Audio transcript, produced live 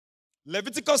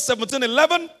Leviticus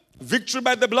 17:11, victory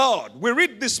by the blood. We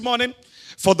read this morning,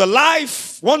 for the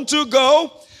life, 1, 2,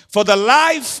 go, for the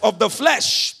life of the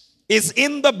flesh is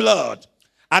in the blood,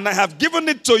 and I have given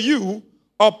it to you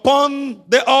upon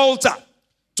the altar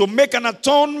to make an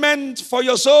atonement for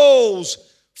your souls,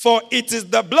 for it is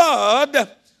the blood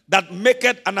that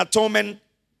maketh an atonement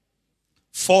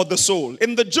for the soul.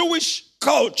 In the Jewish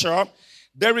culture,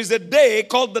 there is a day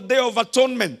called the Day of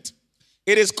Atonement.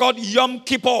 It is called Yom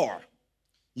Kippur.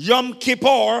 Yom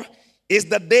Kippur is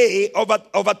the day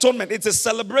of atonement. It's a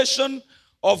celebration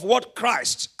of what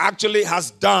Christ actually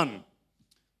has done.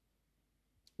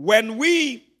 When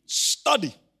we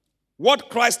study what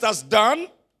Christ has done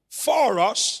for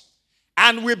us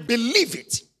and we believe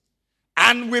it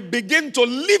and we begin to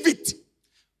live it,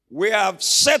 we have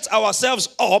set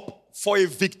ourselves up for a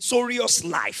victorious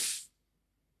life.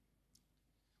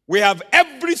 We have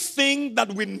everything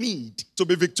that we need to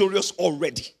be victorious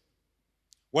already.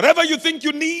 Whatever you think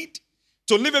you need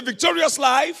to live a victorious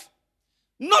life,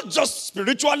 not just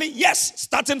spiritually, yes,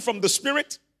 starting from the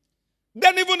spirit,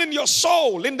 then even in your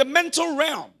soul, in the mental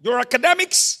realm, your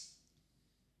academics,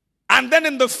 and then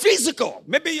in the physical,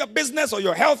 maybe your business or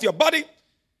your health, your body,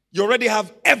 you already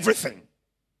have everything.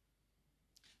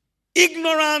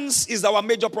 Ignorance is our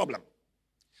major problem.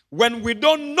 When we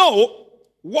don't know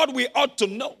what we ought to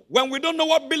know, when we don't know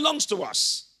what belongs to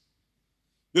us.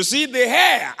 You see, the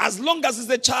heir, as long as it's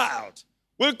a child,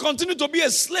 will continue to be a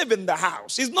slave in the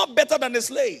house. He's not better than a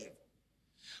slave.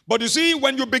 But you see,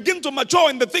 when you begin to mature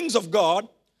in the things of God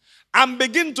and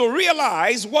begin to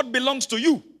realize what belongs to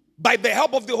you by the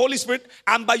help of the Holy Spirit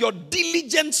and by your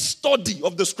diligent study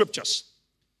of the scriptures,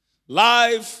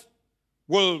 life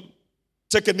will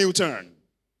take a new turn.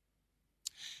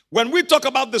 When we talk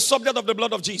about the subject of the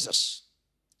blood of Jesus,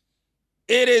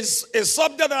 it is a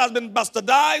subject that has been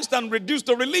bastardized and reduced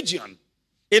to religion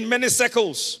in many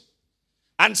circles.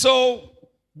 And so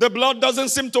the blood doesn't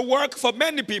seem to work for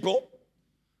many people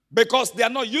because they are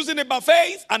not using it by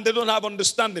faith and they don't have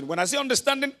understanding. When I say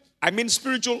understanding, I mean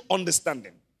spiritual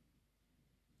understanding.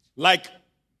 Like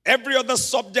every other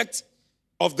subject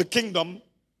of the kingdom,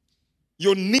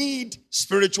 you need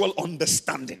spiritual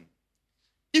understanding.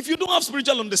 If you don't have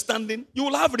spiritual understanding, you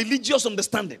will have religious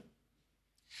understanding.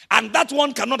 And that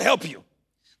one cannot help you.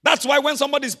 That's why when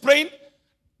somebody is praying,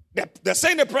 they're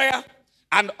saying a prayer,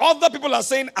 and other people are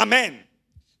saying amen.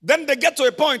 Then they get to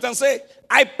a point and say,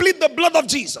 I plead the blood of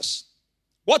Jesus.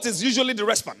 What is usually the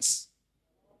response?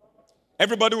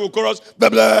 Everybody will chorus, the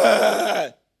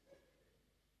blood.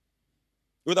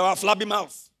 With our flabby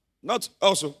mouth. Not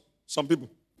also some people.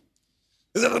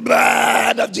 Is it the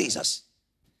blood of Jesus?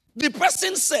 The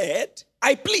person said,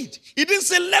 I plead. He didn't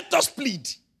say, let us plead.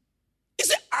 He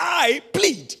said, I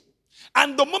plead.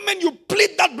 And the moment you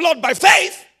plead that blood by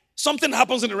faith, something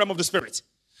happens in the realm of the spirit.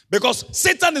 Because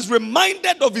Satan is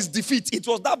reminded of his defeat. It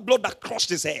was that blood that crushed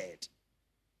his head.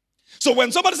 So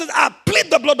when somebody says, I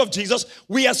plead the blood of Jesus,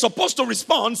 we are supposed to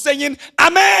respond saying,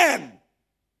 amen.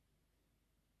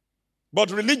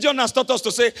 But religion has taught us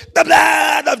to say, the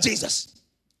blood of Jesus.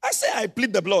 I say, I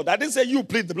plead the blood. I didn't say you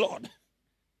plead the blood.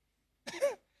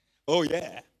 Oh,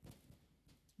 yeah.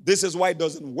 This is why it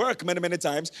doesn't work many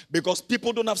times, because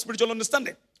people don't have spiritual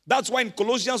understanding. That's why in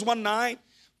Colossians 1:9,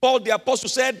 Paul the apostle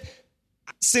said,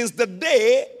 since the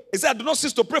day, he said, I do not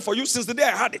cease to pray for you since the day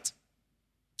I had it.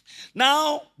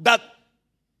 Now that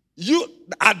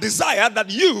I desire that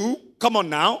you, come on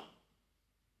now.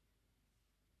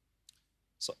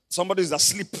 So somebody is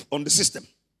asleep on the system.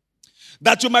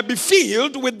 That you might be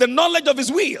filled with the knowledge of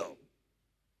his will.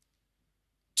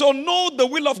 To know the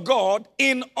will of God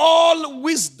in all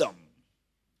wisdom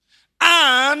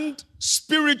and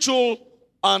spiritual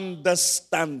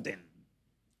understanding.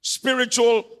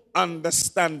 Spiritual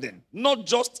understanding. Not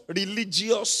just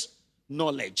religious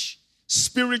knowledge.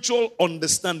 Spiritual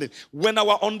understanding. When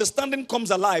our understanding comes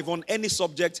alive on any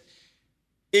subject,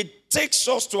 it takes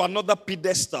us to another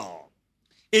pedestal.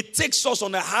 It takes us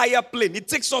on a higher plane. It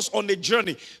takes us on a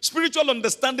journey. Spiritual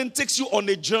understanding takes you on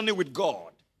a journey with God.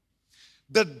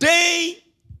 The day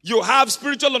you have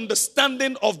spiritual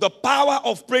understanding of the power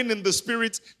of praying in the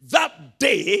spirit, that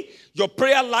day your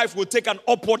prayer life will take an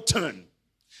upward turn.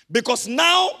 Because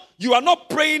now you are not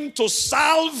praying to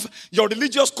salve your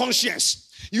religious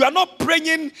conscience. You are not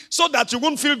praying so that you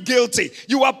won't feel guilty.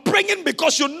 You are praying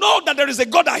because you know that there is a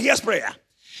God that hears prayer.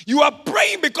 You are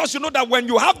praying because you know that when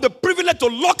you have the privilege to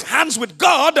lock hands with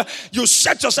God, you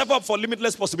set yourself up for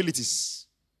limitless possibilities.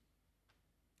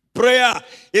 Prayer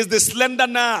is the slender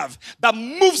nerve that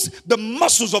moves the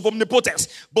muscles of omnipotence.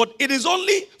 But it is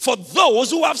only for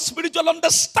those who have spiritual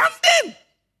understanding.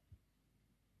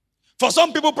 For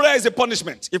some people, prayer is a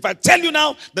punishment. If I tell you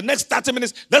now, the next 30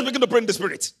 minutes, let's begin to pray in the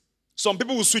Spirit. Some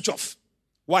people will switch off.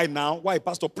 Why now? Why,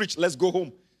 Pastor, preach? Let's go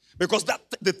home. Because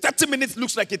the 30 minutes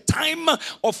looks like a time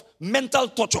of mental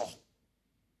torture.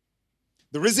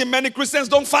 The reason many Christians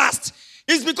don't fast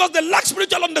is because they lack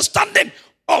spiritual understanding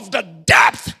of the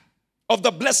depth of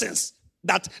the blessings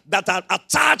that are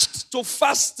attached to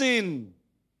fasting.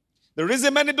 The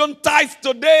reason many don't tithe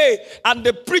today and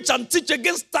they preach and teach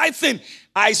against tithing,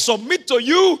 I submit to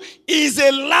you, is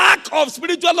a lack of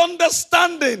spiritual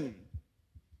understanding.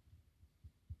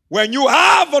 When you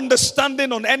have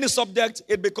understanding on any subject,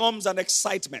 it becomes an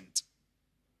excitement.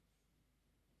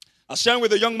 I was sharing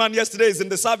with a young man yesterday, he's in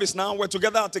the service now. We're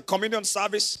together at a communion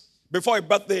service before a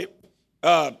birthday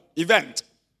event.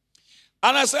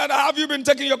 And I said, have you been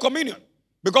taking your communion?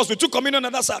 Because we took communion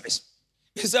at that service.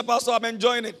 He said, Pastor, I'm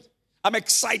enjoying it. I'm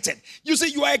excited. You see,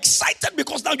 you are excited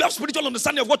because now you have spiritual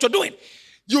understanding of what you're doing.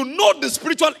 You know the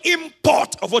spiritual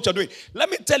import of what you're doing. Let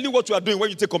me tell you what you are doing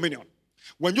when you take communion.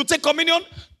 When you take communion,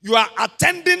 you are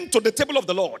attending to the table of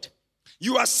the Lord.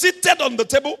 You are seated on the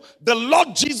table. The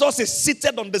Lord Jesus is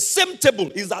seated on the same table.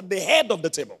 He's at the head of the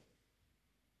table.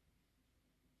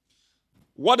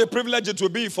 What a privilege it will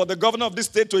be for the governor of this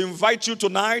state to invite you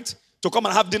tonight to come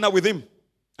and have dinner with him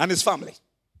and his family.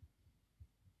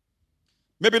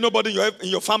 Maybe nobody in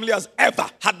your family has ever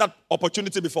had that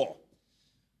opportunity before.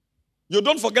 You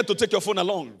don't forget to take your phone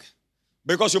along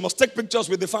because you must take pictures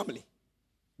with the family.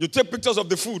 You take pictures of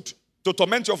the food to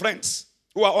torment your friends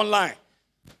who are online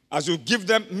as you give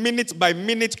them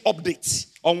minute-by-minute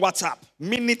updates on WhatsApp,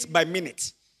 minute by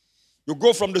minute. You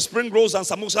go from the spring rolls and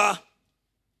samosa,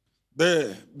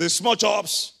 the small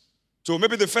chops, to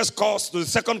maybe the first course, to the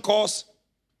second course,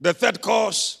 the third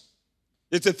course.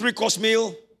 It's a 3-course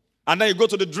meal. And then you go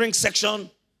to the drink section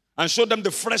and show them the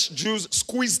fresh juice,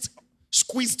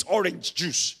 squeezed orange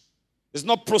juice. It's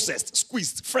not processed,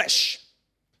 squeezed, fresh.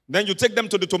 Then you take them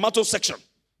to the tomato section.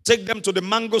 Take them to the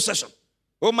mango section.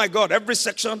 Oh my God, every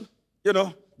section,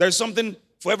 there's something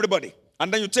for everybody.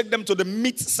 And then you take them to the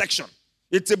meat section.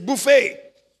 It's a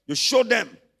buffet. You show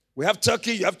them. We have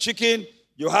turkey, you have chicken,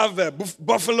 you have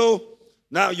buffalo.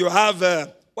 Now you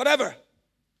have whatever.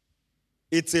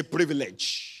 It's a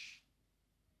privilege.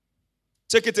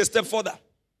 Take it a step further.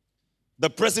 The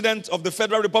president of the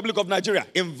Federal Republic of Nigeria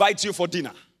invites you for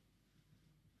dinner.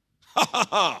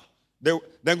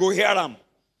 Then go hear him.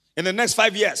 In the next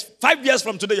 5 years. 5 years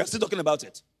from today, you are still talking about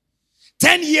it.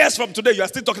 10 years from today, you are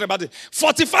still talking about it.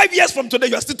 45 years from today,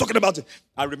 you are still talking about it.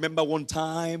 I remember one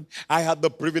time, I had the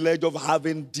privilege of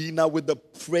having dinner with the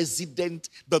president,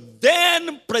 the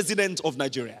then president of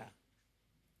Nigeria.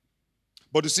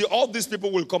 But you see, all these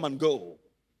people will come and go.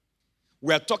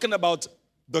 We are talking about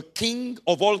the king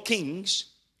of all kings,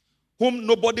 whom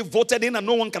nobody voted in and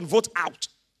no one can vote out.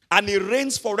 And he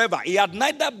reigns forever. He had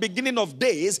neither beginning of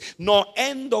days nor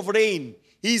end of reign.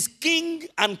 He is king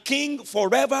and king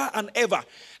forever and ever.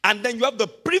 And then you have the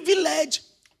privilege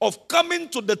of coming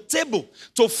to the table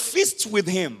to feast with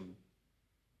him.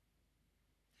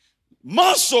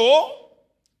 More so,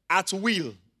 at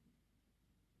will.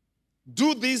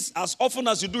 Do this as often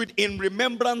as you do it in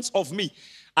remembrance of me.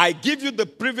 I give you the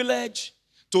privilege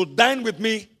to dine with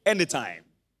me anytime.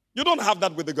 You don't have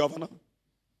that with the governor.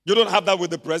 You don't have that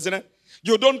with the president.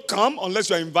 You don't come unless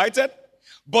you're invited.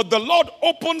 But the Lord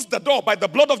opens the door by the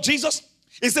blood of Jesus.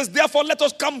 He says, therefore, let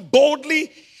us come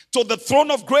boldly to the throne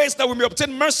of grace that we may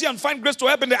obtain mercy and find grace to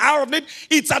help in the hour of need.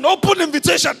 It's an open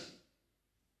invitation.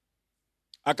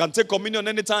 I can take communion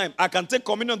anytime. I can take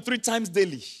communion 3 times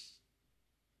daily.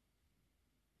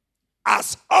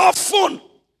 As often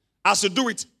as you do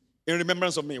it in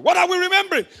remembrance of me. What are we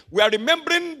remembering? We are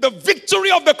remembering the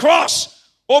victory of the cross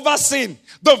over sin.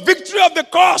 The victory of the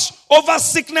cross over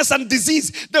sickness and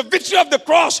disease. The victory of the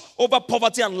cross over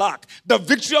poverty and lack. The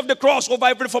victory of the cross over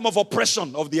every form of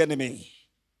oppression of the enemy.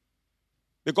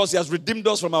 Because he has redeemed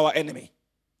us from our enemy.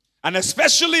 And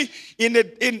especially in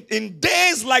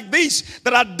days like these,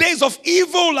 that are days of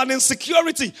evil and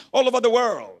insecurity all over the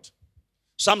world.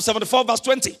 Psalm 74 verse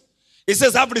 20. It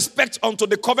says, have respect unto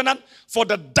the covenant, for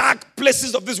the dark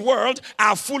places of this world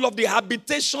are full of the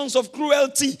habitations of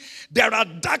cruelty. There are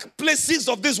dark places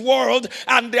of this world,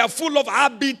 and they are full of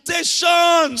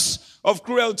habitations of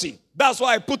cruelty. That's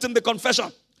why I put in the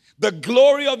confession, the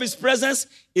glory of his presence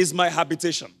is my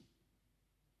habitation.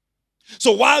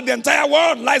 So while the entire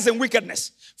world lies in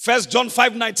wickedness, 1 John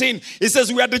 5:19, it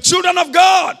says we are the children of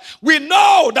God. We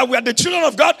know that we are the children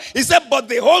of God. He said, but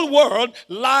the whole world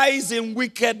lies in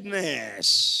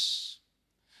wickedness.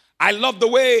 I love the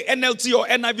way NLT or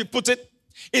NIV put it.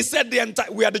 It said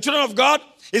we are the children of God.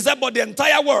 He said, but the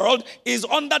entire world is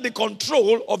under the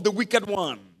control of the wicked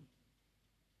one.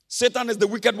 Satan is the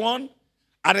wicked one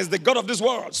and is the God of this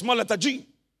world. Small letter G.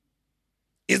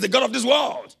 Is the God of this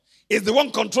world. Is the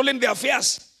one controlling the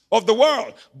affairs of the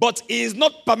world. But he is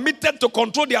not permitted to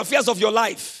control the affairs of your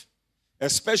life.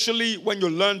 Especially when you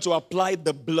learn to apply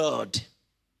the blood.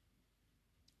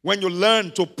 When you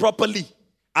learn to properly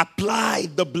apply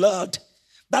the blood.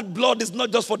 That blood is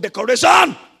not just for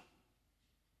decoration.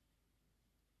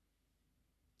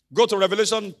 Go to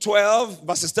Revelation 12,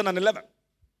 verses 10 and 11.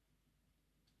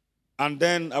 And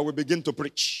then I will begin to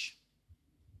preach.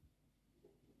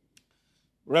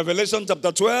 Revelation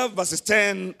chapter 12, verses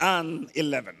 10 and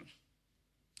 11.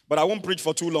 But I won't preach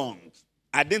for too long.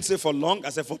 I didn't say for long, I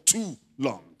said for too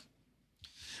long.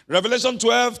 Revelation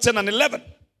 12, 10 and 11.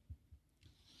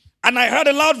 And I heard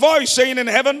a loud voice saying in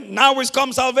heaven, now is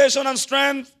come salvation and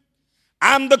strength,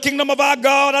 and the kingdom of our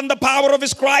God, and the power of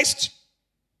his Christ,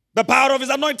 the power of his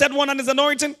anointed one and his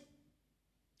anointing.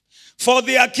 For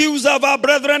the accuser of our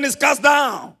brethren is cast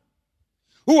down,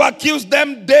 who accused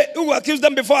them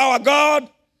before our God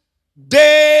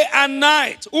day and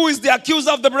night. Who is the accuser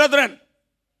of the brethren?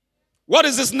 What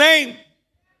is his name?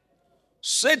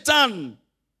 Satan,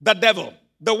 the devil.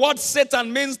 The word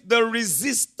Satan means the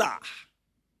resistor.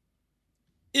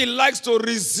 He likes to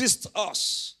resist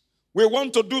us. We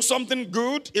want to do something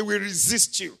good, he will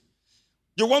resist you.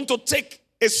 You want to take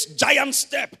a giant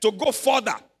step to go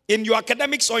further in your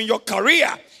academics or in your career,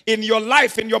 in your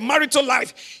life, in your marital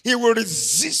life, he will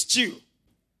resist you.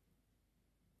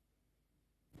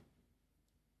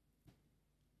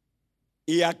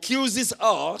 He accuses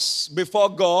us before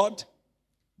God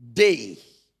day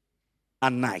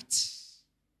and night.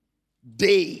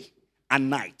 Day and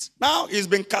night. Now he's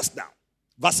been cast down.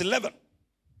 Verse 11.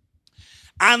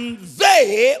 And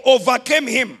they overcame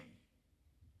him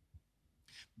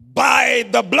by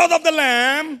the blood of the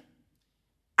Lamb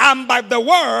and by the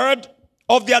word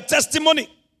of their testimony.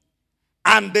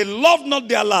 And they loved not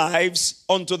their lives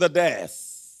unto the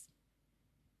death.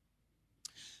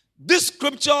 This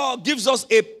scripture gives us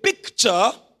a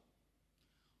picture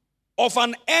of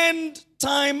an end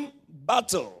time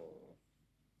battle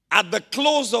at the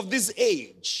close of this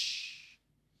age.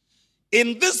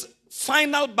 In this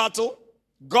final battle,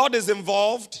 God is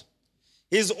involved.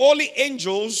 His holy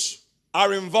angels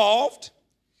are involved.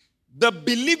 The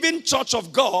believing church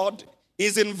of God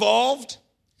is involved.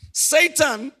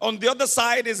 Satan, on the other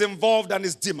side, is involved and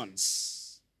his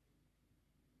demons.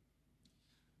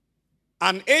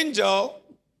 An angel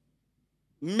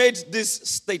made this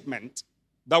statement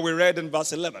that we read in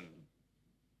verse 11,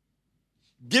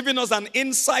 giving us an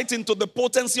insight into the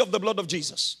potency of the blood of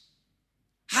Jesus.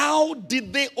 How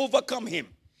did they overcome him?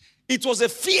 It was a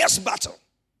fierce battle.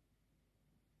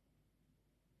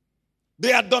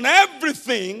 They had done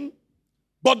everything,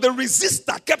 but the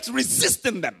resistor kept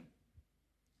resisting them.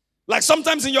 Like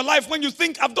sometimes in your life when you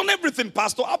think, I've done everything,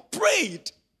 Pastor. I've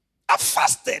prayed. I've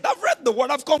fasted. I've read the word.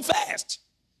 I've confessed.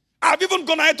 I've even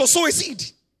gone ahead to sow a seed.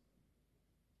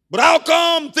 But how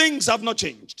come things have not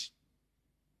changed?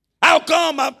 How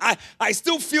come I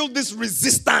still feel this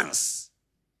resistance?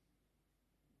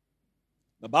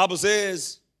 The Bible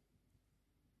says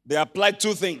they applied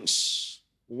two things.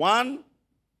 One,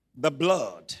 the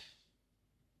blood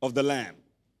of the Lamb.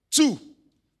 Two,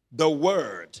 the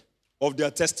word of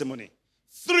their testimony.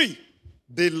 Three,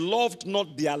 they loved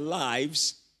not their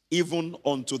lives even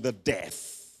unto the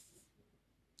death.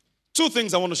 Two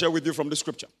things I want to share with you from the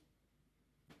scripture.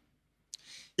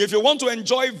 If you want to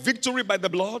enjoy victory by the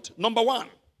blood, number one,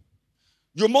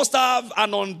 you must have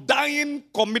an undying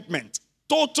commitment,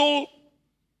 total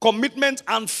commitment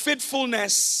and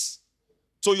faithfulness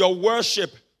to your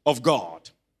worship of God.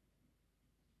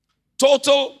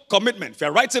 Total commitment. If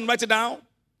you're writing, write it down.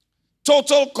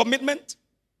 Total commitment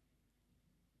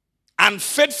and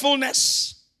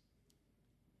faithfulness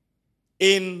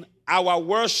in our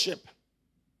worship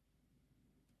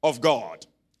of God.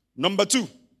 Number two,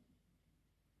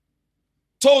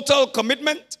 total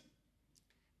commitment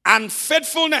and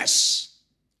faithfulness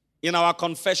in our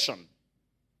confession.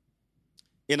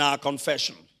 In our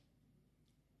confession.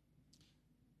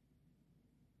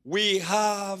 We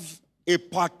have a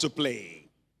part to play.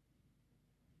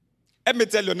 Let me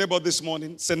tell your neighbor this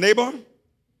morning. Say, neighbor,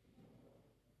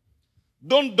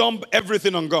 don't dump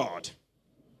everything on God.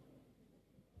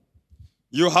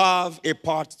 You have a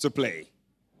part to play.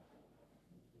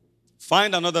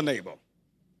 Find another neighbor.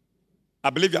 I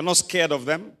believe you're not scared of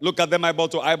them. Look at them eyeball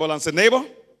to eyeball and say, neighbor,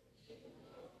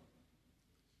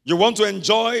 you want to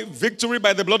enjoy victory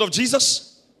by the blood of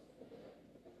Jesus?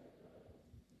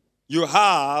 You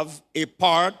have a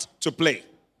part to play.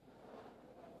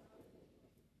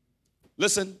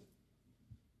 Listen,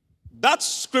 that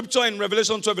scripture in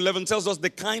Revelation 12:11 tells us the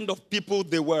kind of people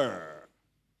they were.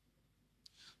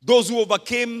 Those who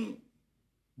overcame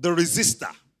the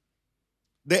resistor,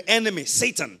 the enemy,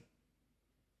 Satan.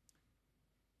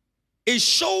 It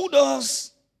showed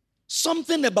us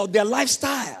something about their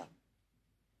lifestyle.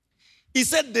 He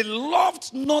said they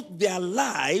loved not their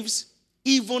lives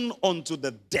even unto the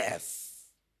death.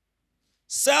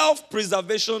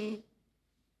 Self-preservation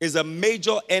is a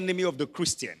major enemy of the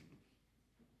Christian.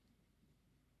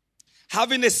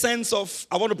 Having a sense of,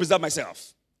 I want to preserve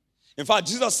myself. In fact,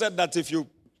 Jesus said that if you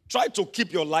try to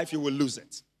keep your life, you will lose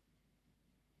it.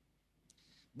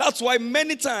 That's why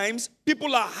many times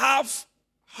people are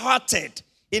half-hearted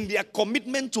in their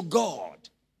commitment to God.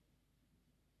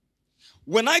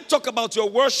 When I talk about your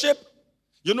worship,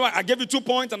 you know, I gave you 2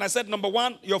 points and I said, number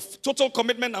one, your total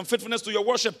commitment and faithfulness to your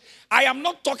worship. I am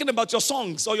not talking about your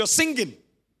songs or your singing.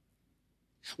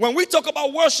 When we talk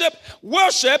about worship,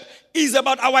 worship is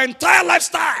about our entire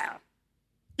lifestyle.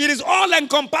 It is all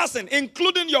encompassing,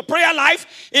 including your prayer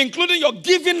life, including your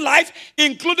giving life,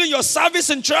 including your service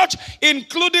in church,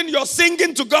 including your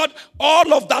singing to God.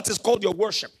 All of that is called your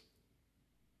worship.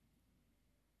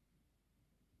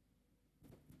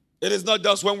 It is not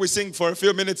just when we sing for a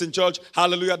few minutes in church,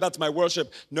 hallelujah, that's my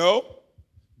worship. No,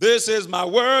 this is my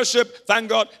worship. Thank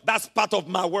God, that's part of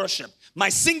my worship. My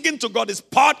singing to God is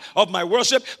part of my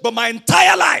worship, but my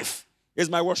entire life is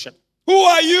my worship. Who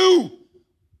are you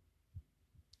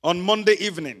on Monday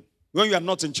evening when you are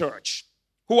not in church?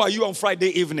 Who are you on Friday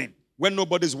evening when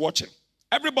nobody's watching?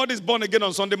 Everybody's born again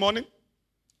on Sunday morning.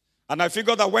 And I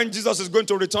figure that when Jesus is going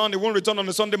to return, he won't return on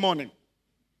a Sunday morning.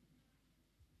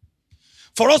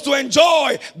 For us to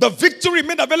enjoy the victory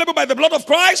made available by the blood of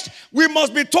Christ, we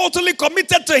must be totally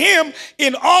committed to him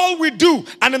in all we do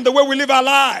and in the way we live our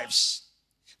lives.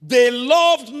 They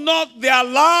loved not their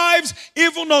lives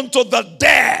even unto the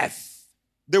death.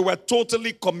 They were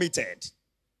totally committed.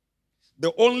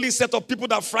 The only set of people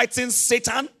that frighten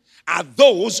Satan are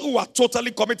those who are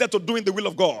totally committed to doing the will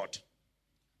of God.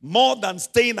 More than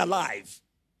staying alive,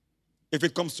 if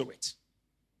it comes to it.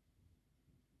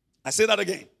 I say that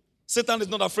again. Satan is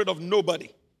not afraid of nobody.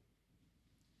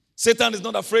 Satan is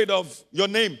not afraid of your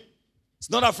name. He's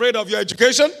not afraid of your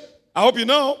education. I hope you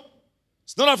know.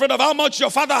 He's not afraid of how much your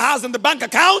father has in the bank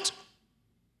account.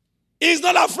 He's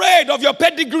not afraid of your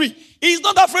pedigree. He's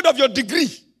not afraid of your degree.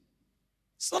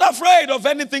 He's not afraid of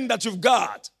anything that you've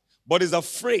got. But he's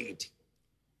afraid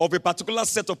of a particular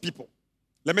set of people.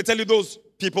 Let me tell you those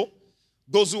people.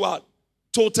 Those who are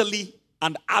totally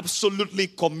and absolutely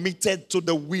committed to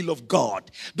the will of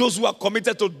God. Those who are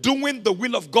committed to doing the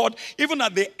will of God, even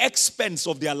at the expense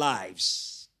of their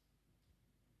lives.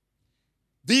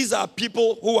 These are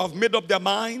people who have made up their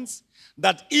minds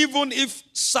that even if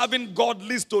serving God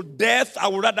leads to death, I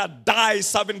would rather die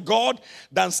serving God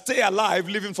than stay alive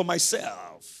living for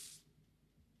myself.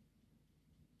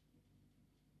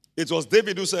 It was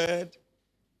David who said,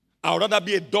 I would rather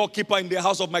be a doorkeeper in the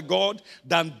house of my God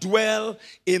than dwell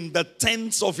in the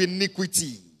tents of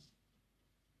iniquity.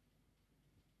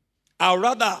 I would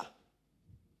rather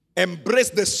embrace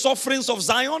the sufferings of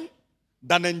Zion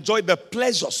than enjoy the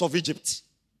pleasures of Egypt.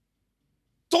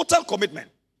 Total commitment.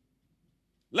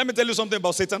 Let me tell you something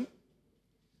about Satan.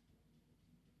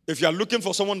 If you are looking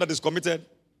for someone that is committed,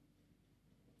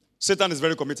 Satan is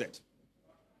very committed.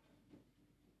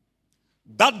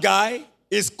 That guy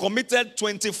is committed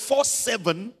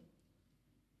 24/7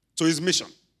 to his mission.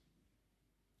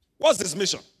 What's his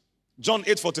mission? John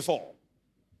 8:44.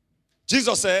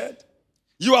 Jesus said,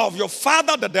 you are of your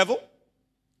father the devil,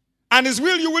 and his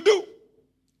will you will do.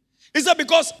 He said,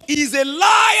 because he is a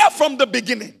liar from the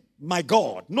beginning. My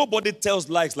God, nobody tells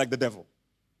lies like the devil.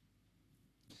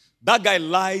 That guy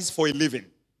lies for a living.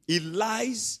 He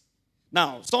lies.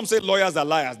 Now, some say lawyers are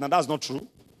liars. Now, that's not true.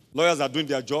 Lawyers are doing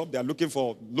their job. They are looking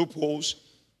for loopholes,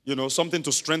 something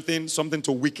to strengthen, something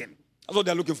to weaken. That's what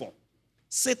they're looking for.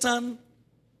 Satan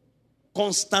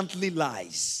constantly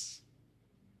lies.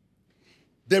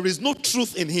 There is no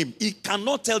truth in him. He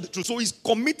cannot tell the truth. So he's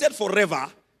committed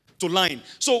forever to lying.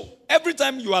 So every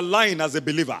time you are lying as a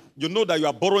believer, you know that you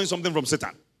are borrowing something from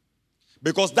Satan.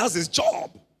 Because that's his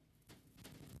job.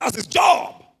 That's his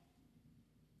job.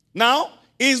 Now,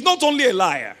 he's not only a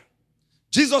liar.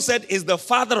 Jesus said he's the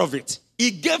father of it.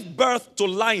 He gave birth to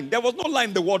lying. There was no lie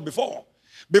in the world before.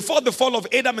 Before the fall of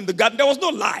Adam in the garden, there was no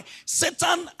lie.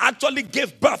 Satan actually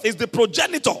gave birth. He's the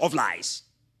progenitor of lies.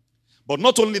 But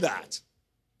not only that.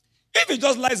 If he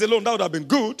just lies alone, that would have been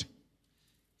good.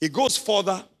 He goes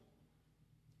further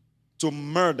to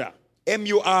murder.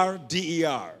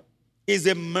 M-U-R-D-E-R. He's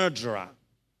a murderer.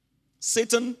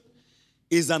 Satan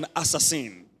is an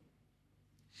assassin.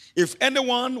 If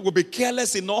anyone will be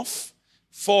careless enough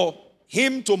for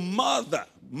him to murder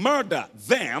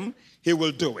them, he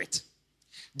will do it.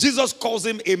 Jesus calls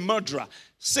him a murderer.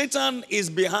 Satan is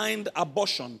behind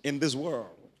abortion in this world.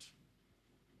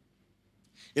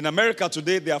 In America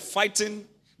today, they are fighting.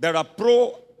 There are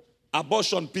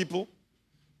pro-abortion people.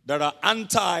 There are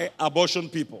anti-abortion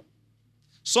people.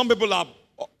 Some people are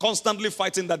constantly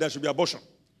fighting that there should be abortion.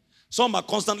 Some are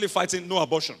constantly fighting no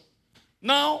abortion.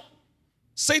 Now,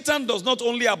 Satan does not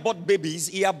only abort babies,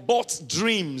 he aborts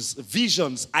dreams,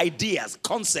 visions, ideas,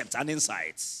 concepts, and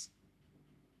insights.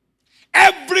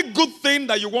 Every good thing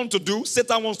that you want to do,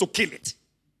 Satan wants to kill it.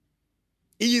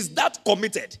 He is that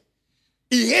committed.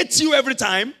 He hates you every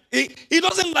time. He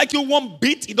doesn't like you one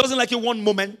bit. He doesn't like you one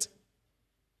moment.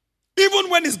 Even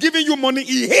when he's giving you money,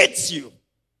 he hates you.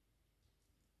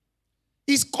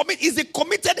 He's a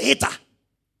committed hater.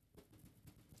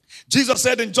 Jesus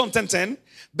said in John 10:10,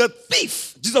 the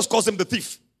thief, Jesus calls him the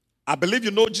thief. I believe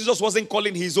you know Jesus wasn't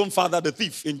calling his own father the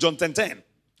thief in John 10:10.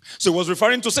 So he was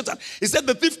referring to Satan. He said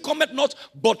the thief cometh not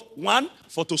but one,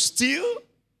 for to steal.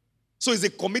 So he's a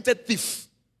committed thief.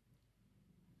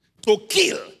 To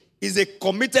kill is a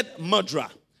committed murderer.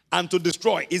 And to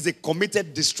destroy is a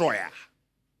committed destroyer.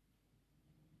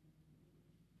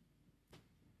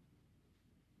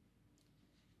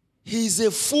 He's a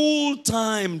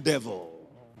full-time devil.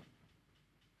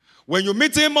 When you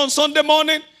meet him on Sunday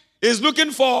morning, he's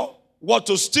looking for what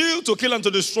to steal, to kill, and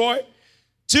to destroy.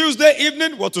 Tuesday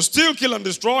evening, what to steal, kill, and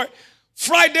destroy.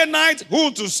 Friday night,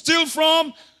 who to steal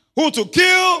from, who to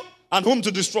kill, and whom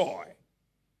to destroy.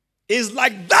 It's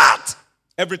like that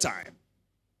every time.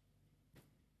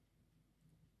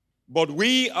 But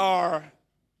we are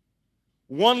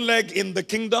one leg in the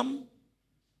kingdom.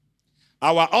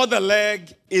 Our other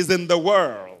leg is in the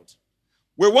world.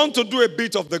 We want to do a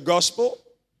bit of the gospel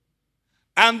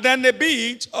and then a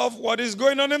bit of what is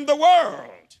going on in the world.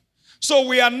 So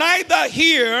we are neither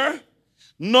here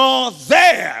nor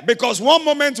there, because one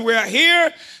moment we are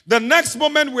here, the next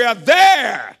moment we are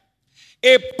there.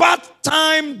 A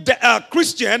part-time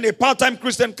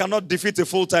Christian cannot defeat a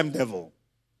full-time devil.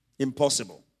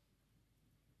 Impossible.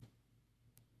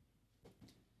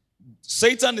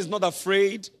 Satan is not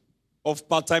afraid of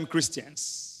part-time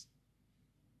Christians.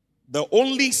 The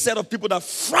only set of people that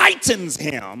frightens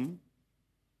him,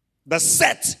 the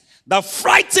set that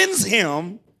frightens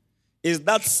him, is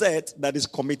that set that is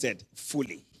committed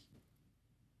fully.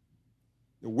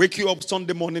 They wake you up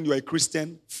Sunday morning, you are a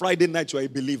Christian. Friday night, you are a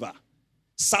believer.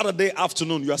 Saturday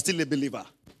afternoon, you are still a believer.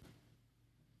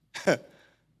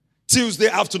 Tuesday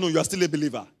afternoon, you are still a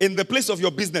believer. In the place of your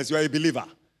business, you are a believer.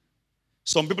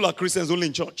 Some people are Christians only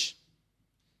in church.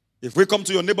 If we come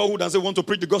to your neighborhood and say we want to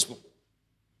preach the gospel,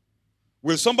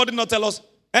 will somebody not tell us,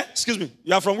 excuse me,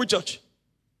 you are from which church?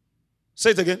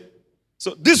 Say it again.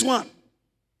 So this one.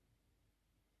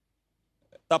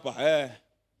 Tapa,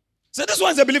 say this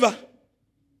one is a believer.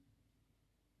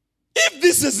 If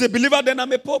this is a believer, then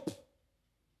I'm a pope.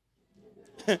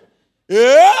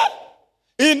 Yeah?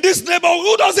 In this neighborhood,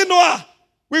 who doesn't know her?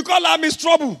 We call her Miss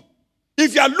Trouble.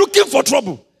 If you are looking for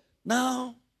trouble,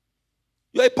 now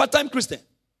you're a part-time Christian.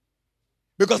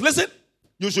 Because listen,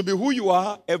 you should be who you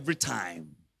are every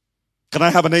time. Can I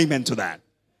have an amen to that?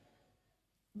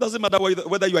 It doesn't matter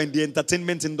whether you are in the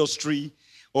entertainment industry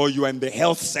or you are in the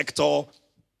health sector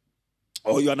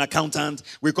or you're an accountant.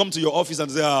 We come to your office and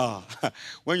say,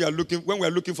 when we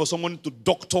are looking for someone to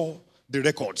doctor the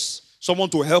records, someone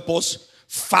to help us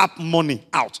fap money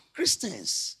out.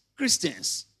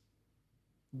 Christians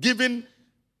giving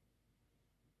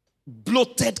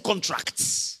bloated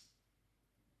contracts,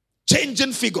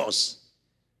 changing figures.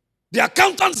 The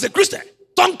accountant is a Christian,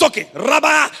 tongue talking,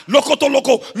 rabba,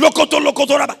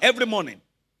 lokoto, rabba, every morning.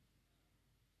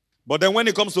 But then when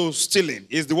it comes to stealing,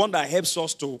 it's the one that helps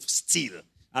us to steal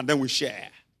and then we share.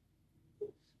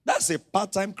 That's a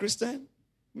part-time Christian,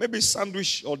 maybe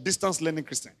sandwich or distance learning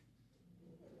Christian.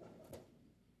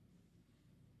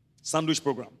 Sandwich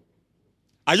program.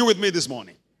 Are you with me this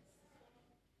morning?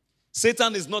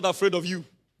 Satan is not afraid of you.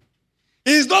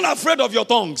 He's not afraid of your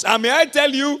tongues. And may I tell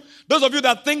you, those of you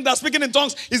that think that speaking in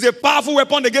tongues is a powerful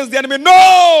weapon against the enemy,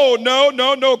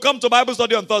 no. Come to Bible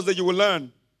study on Thursday, you will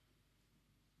learn.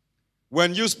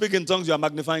 When you speak in tongues, you are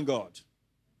magnifying God.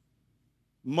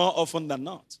 More often than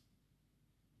not.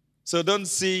 So don't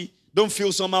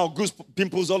feel somehow goose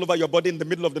pimples all over your body in the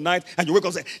middle of the night and you wake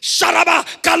up and say, Sharaba,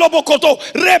 Kalobokoto,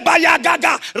 Rebaya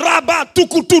Gaga, Raba,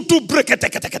 Tukututu,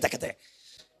 Brekete.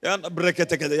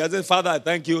 I said, Father, I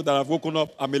thank you that I've woken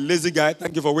up. I'm a lazy guy.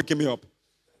 Thank you for waking me up.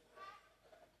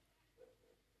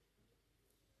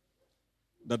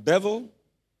 The devil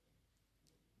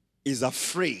is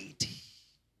afraid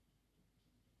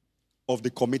of the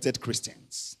committed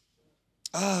Christians.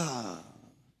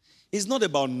 It's not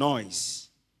about noise.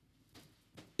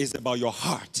 It's about your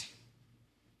heart.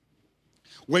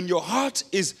 When your heart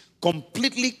is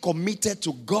completely committed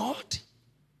to God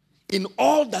in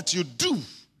all that you do,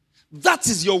 that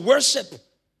is your worship.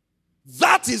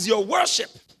 That is your worship.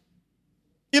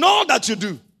 In all that you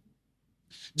do.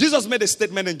 Jesus made a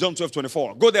statement in John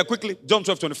 12:24. Go there quickly. John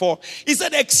 12:24. He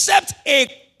said, except a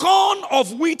corn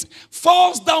of wheat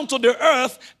falls down to the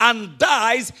earth and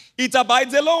dies, it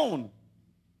abides alone.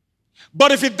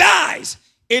 But if it dies,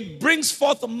 it brings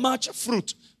forth much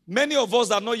fruit. Many of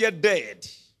us are not yet dead.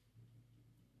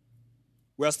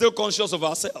 We are still conscious of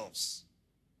ourselves,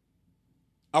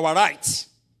 our rights,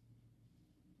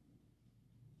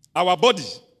 our body.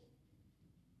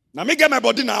 Now me get my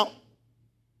body now.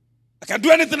 I can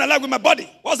do anything I like with my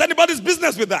body. What's anybody's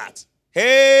business with that?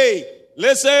 Hey,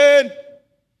 listen.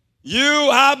 You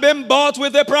have been bought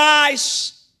with a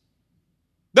price.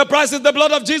 The price is the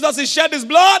blood of Jesus. He shed his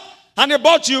blood and he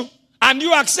bought you. And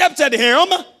you accepted him.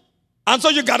 And so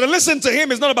you got to listen to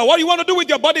him. It's not about what you want to do with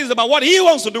your body. It's about what he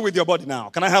wants to do with your body now.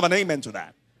 Can I have an amen to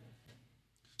that?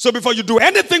 So before you do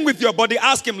anything with your body,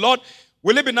 ask him, Lord,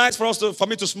 will it be nice for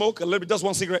me to smoke a little bit, just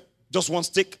one cigarette, just one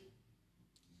stick?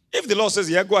 If the Lord says,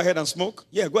 yeah, go ahead and smoke.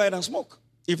 Yeah, go ahead and smoke.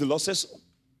 If the Lord says so.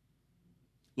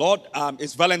 Lord,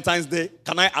 it's Valentine's Day.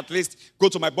 Can I at least go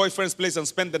to my boyfriend's place and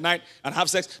spend the night and have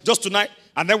sex just tonight?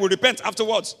 And then we'll repent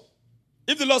afterwards.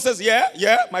 If the Lord says,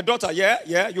 yeah, my daughter,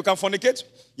 yeah, you can fornicate.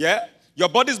 Yeah, your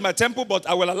body is my temple, but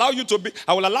I will allow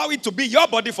it to be your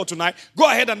body for tonight. Go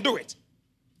ahead and do it.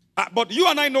 But you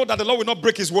and I know that the Lord will not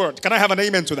break his word. Can I have an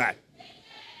amen to that?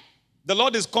 The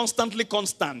Lord is constantly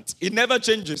constant. He never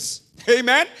changes.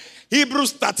 Amen.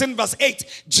 Hebrews 13 verse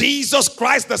 8. Jesus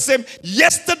Christ the same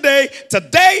yesterday,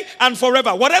 today, and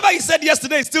forever. Whatever he said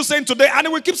yesterday is still saying today, and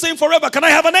he will keep saying forever. Can I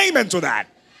have an amen to that?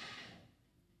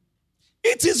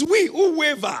 It is we who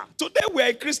waver. Today we are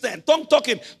a Christian, tongue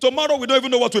talking. Tomorrow we don't even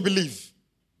know what we believe.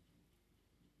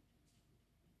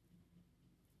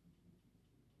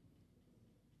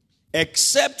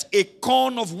 Except a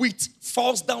corn of wheat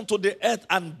falls down to the earth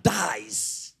and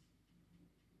dies.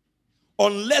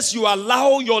 Unless you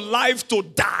allow your life to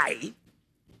die,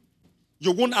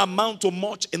 you won't amount to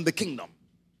much in the kingdom.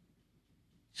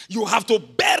 You have to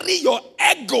bury your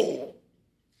ego,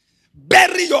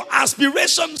 bury your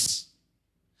aspirations,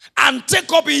 and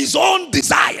take up his own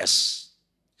desires.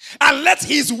 And let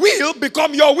his will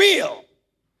become your will.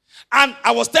 And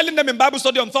I was telling them in Bible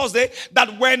study on Thursday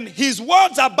that when his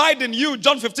words abide in you,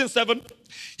 John 15:7,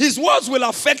 his words will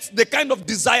affect the kind of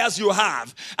desires you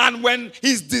have. And when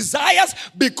his desires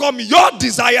become your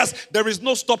desires, there is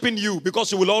no stopping you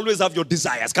because you will always have your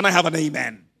desires. Can I have an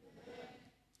amen?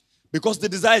 Because the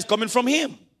desire is coming from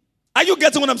him. Are you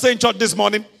getting what I'm saying, church, this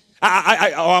morning? Or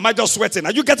am I just sweating?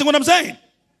 Are you getting what I'm saying?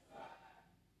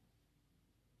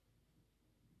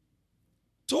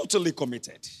 Totally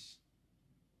committed.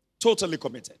 Totally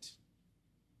committed.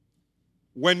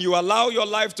 When you allow your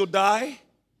life to die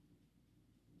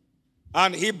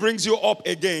and he brings you up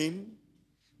again,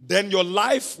 then your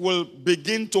life will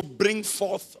begin to bring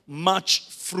forth much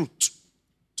fruit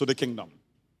to the kingdom.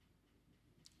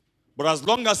 But as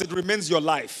long as it remains your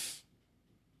life,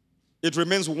 it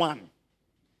remains one,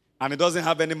 and it doesn't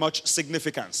have any much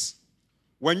significance.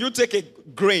 When you take a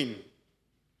grain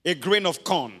of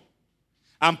corn,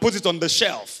 and put it on the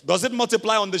shelf, does it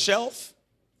multiply on the shelf?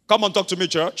 Come on, talk to me,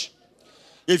 church.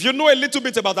 If you know a little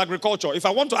bit about agriculture, if I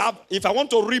want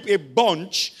to reap a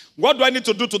bunch, what do I need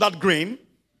to do to that grain?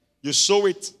 You sow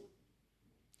it.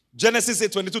 Genesis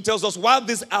 8:22 tells us, while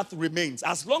this earth remains,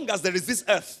 as long as there is this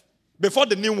earth, before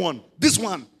the new one, this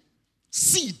one,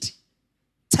 seed,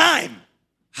 time,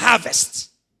 harvest,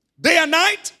 day and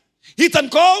night, heat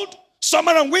and cold,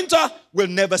 summer and winter will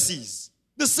never cease.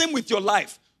 The same with your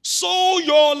life. Sow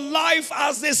your life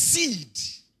as a seed.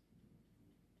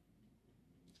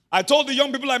 I told the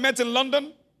young people I met in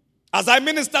London, as I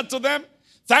ministered to them,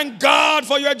 thank God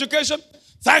for your education.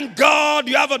 Thank God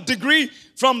you have a degree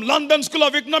from London School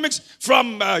of Economics,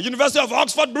 from University of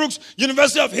Oxford Brookes,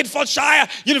 University of Hertfordshire,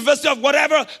 University of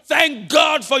whatever. Thank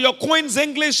God for your Queen's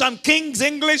English and King's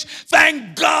English.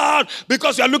 Thank God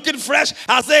because you are looking fresh.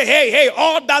 I say, hey,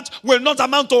 all that will not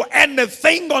amount to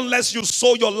anything unless you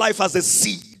sow your life as a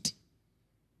seed.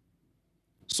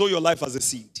 Sow your life as a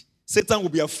seed. Satan will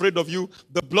be afraid of you.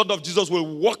 The blood of Jesus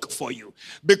will work for you.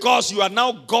 Because you are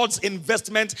now God's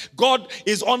investment. God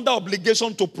is under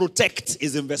obligation to protect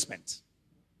his investment.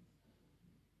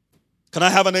 Can I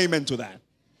have an amen to that?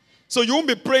 So you won't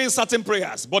be praying certain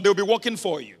prayers, but they'll be working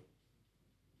for you.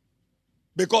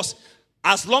 Because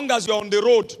as long as you're on the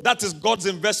road, that is God's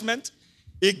investment.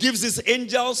 He gives his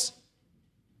angels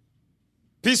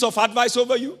piece of advice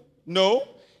over you. No.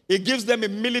 He gives them a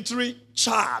military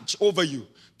charge over you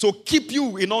to keep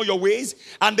you in all your ways,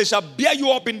 and they shall bear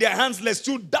you up in their hands lest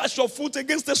you dash your foot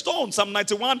against a stone. Psalm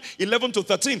 91, 11 to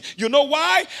 13. You know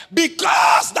why?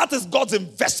 Because that is God's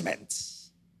investment.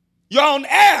 You're on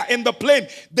air in the plane.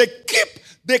 They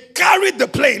carry the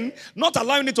plane, not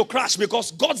allowing it to crash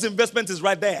because God's investment is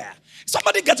right there.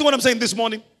 Somebody getting what I'm saying this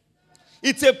morning?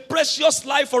 It's a precious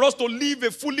life for us to live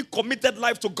a fully committed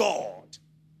life to God.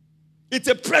 It's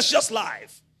a precious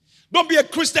life. Don't be a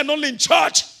Christian only in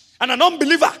church and an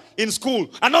unbeliever in school,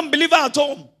 an unbeliever at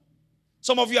home.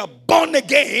 Some of you are born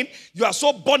again. You are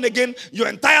so born again. Your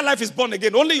entire life is born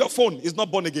again. Only your phone is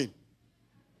not born again.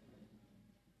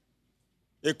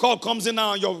 A call comes in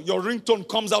now, your ringtone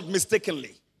comes out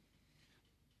mistakenly.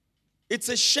 It's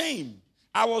a shame.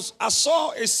 I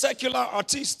saw a secular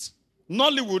artist,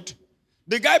 Nollywood.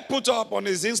 The guy put up on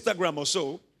his Instagram or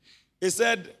so, he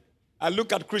said, I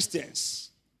look at Christians.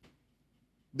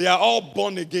 They are all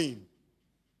born again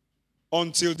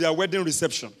until their wedding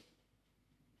reception.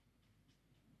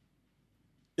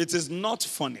 It is not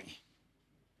funny.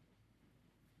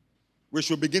 We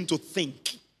should begin to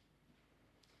think.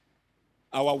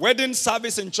 Our wedding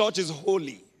service in church is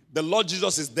holy. The Lord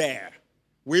Jesus is there.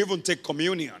 We even take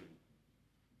communion.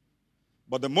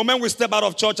 But the moment we step out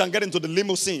of church and get into the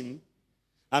limousine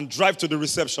and drive to the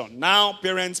reception, now,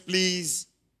 parents, please,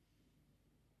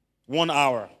 1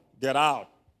 hour, get out.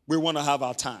 We want to have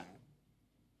our time.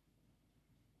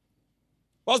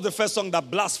 What's the first song that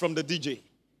blasts from the DJ?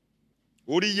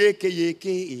 Ori yeke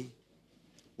yeke,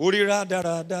 ori rada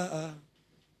rada,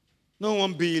 no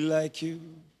one be like you.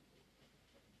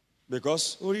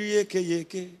 Because ori yeke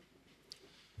yeke.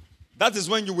 That is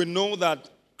when you will know that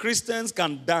Christians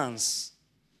can dance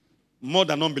more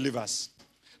than unbelievers.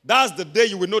 That's the day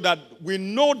you will know that we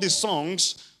know the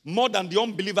songs more than the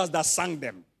unbelievers that sang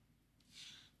them.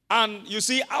 And you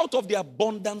see, out of the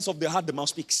abundance of the heart, the mouth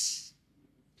speaks.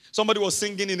 Somebody was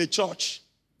singing in a church,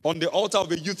 on the altar of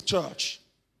a youth church.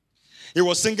 He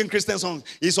was singing Christian songs.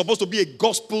 He's supposed to be a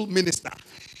gospel minister.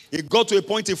 He got to a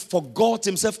point he forgot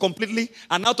himself completely,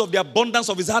 and out of the abundance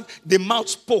of his heart, the mouth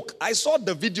spoke. I saw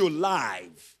the video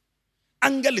live.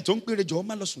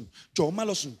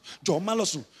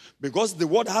 Because the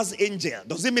word has angel.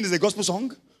 Does it mean it's a gospel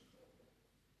song?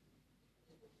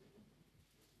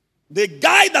 The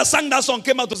guy that sang that song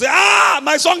came out to say,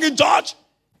 my song in church.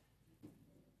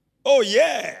 Oh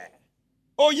yeah.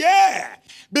 Oh yeah.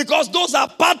 Because those are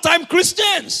part-time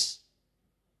Christians.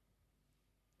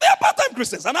 They are part-time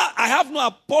Christians. And I have no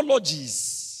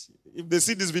apologies if they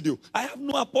see this video. I have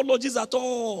no apologies at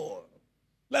all.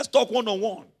 Let's talk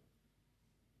one-on-one.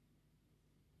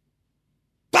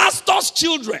 Pastors'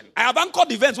 children. I have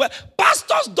anchored events where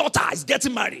pastor's daughter is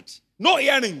getting married. No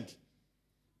earring.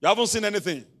 You haven't seen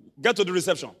anything. Get to the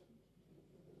reception.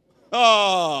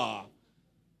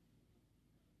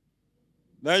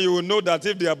 Then you will know that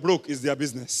if they are broke, it's their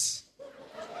business.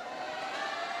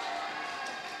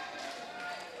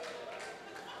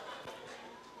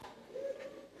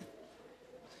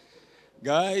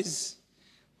 Guys,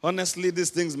 honestly, these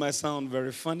things might sound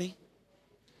very funny,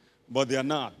 but they are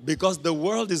not. Because the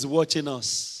world is watching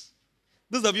us.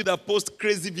 Those of you that post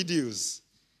crazy videos,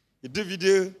 you do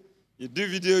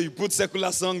video, you put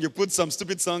secular song, you put some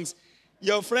stupid songs.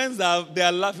 Your friends they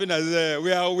are laughing as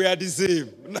we are the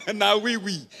same. Now we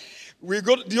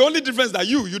go. The only difference that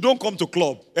you don't come to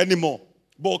club anymore,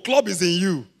 but club is in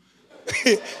you.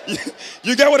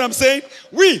 You get what I'm saying?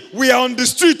 We are on the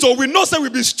street, or we know say we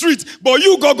be street, but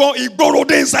you go igboro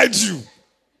inside you.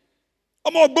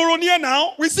 I'm on Boronia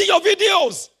now. We see your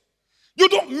videos. You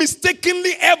don't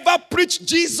mistakenly ever preach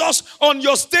Jesus on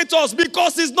your status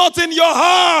because it's not in your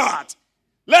heart.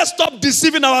 Let's stop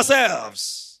deceiving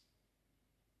ourselves.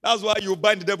 That's why you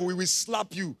bind the devil. We will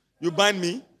slap you. You bind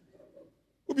me.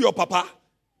 Who be your papa?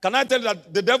 Can I tell you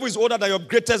that the devil is older than your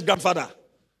greatest grandfather?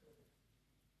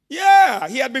 Yeah,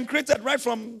 he had been created right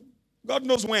from God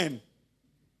knows when.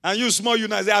 And you small you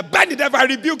now say, I bind the devil, I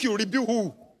rebuke you. Rebuke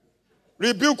who?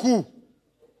 Rebuke who?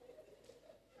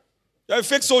 You're a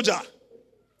fake soldier.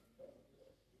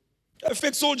 A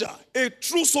fake soldier. A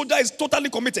true soldier is totally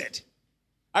committed.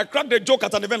 I cracked a joke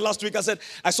at an event last week. I said,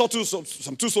 I saw two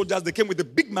soldiers. They came with a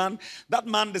big man. That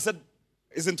man, they said,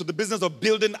 is into the business of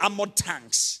building armored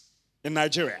tanks in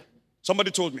Nigeria. Somebody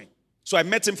told me. So I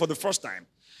met him for the first time.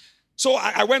 So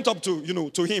I went up to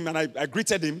him and I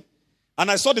greeted him. And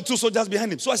I saw the two soldiers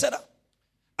behind him. So I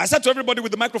said to everybody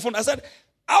with the microphone, I said,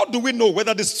 how do we know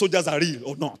whether these soldiers are real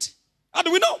or not? How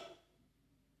do we know?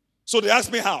 So they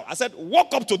asked me how. I said,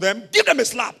 walk up to them, give them a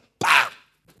slap. Bah!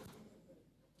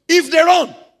 If they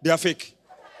run, they are fake.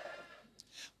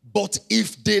 But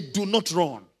if they do not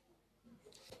run,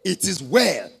 it is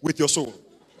well with your soul.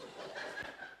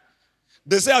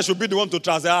 They say I should be the one to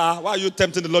trust. Why are you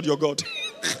tempting the Lord your God?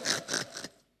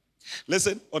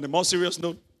 Listen, on a more serious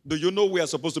note, do you know we are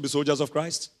supposed to be soldiers of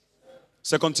Christ?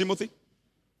 2 Timothy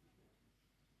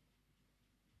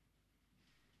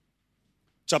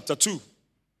chapter 2.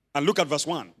 And look at verse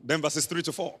 1. Then verses 3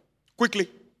 to 4. Quickly.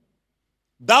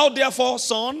 Thou therefore,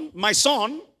 son, my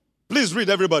son. Please read,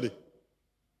 everybody.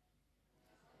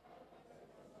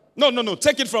 No.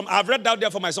 Take it from, I've read thou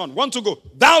therefore, my son. 1 to go.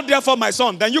 Thou therefore, my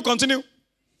son. Then you continue.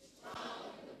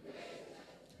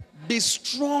 Be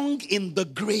strong in the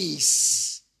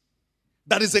grace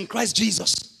that is in Christ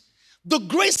Jesus. The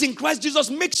grace in Christ Jesus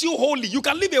makes you holy. You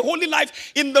can live a holy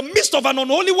life in the midst of an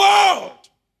unholy world.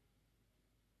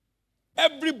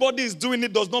 Everybody is doing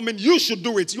it does not mean you should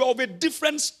do it. You are of a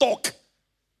different stock.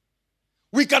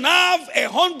 We can have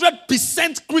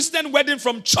 100% Christian wedding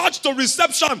from church to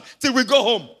reception till we go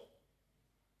home.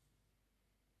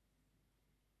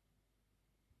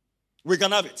 We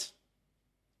can have it.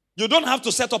 You don't have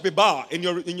to set up a bar in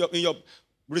your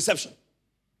reception.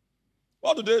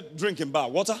 What do they drink in bar?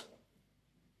 Water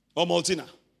or Maltina?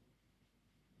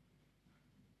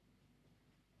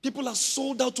 People are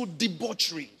sold out to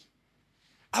debauchery.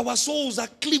 Our souls are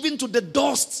cleaving to the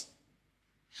dust.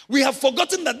 We have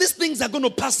forgotten that these things are going to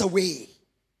pass away.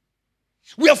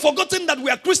 We have forgotten that we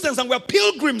are Christians and we are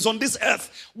pilgrims on this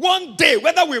earth. One day,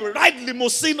 whether we ride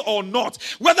limousine or not,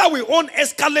 whether we own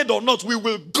Escalade or not, we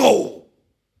will go.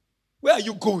 Where are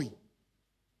you going?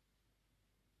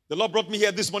 The Lord brought me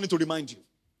here this morning to remind you.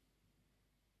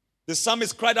 The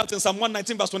psalmist cried out in Psalm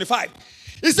 119 verse 25.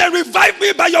 He said, revive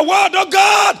me by your word, oh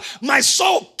God. My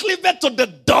soul cleaveth to the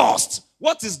dust.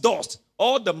 What is dust?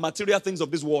 All the material things of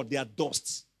this world, they are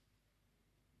dust.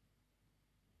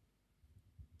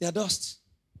 They are dust.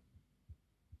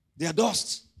 They are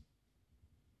dust.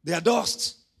 They are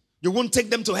dust. You won't take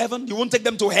them to heaven. You won't take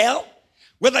them to hell.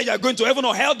 Whether you are going to heaven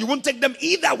or hell, you won't take them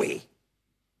either way.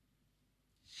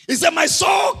 He said, my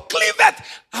soul cleaveth.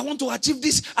 I want to achieve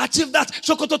this, achieve that.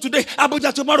 Sokoto today,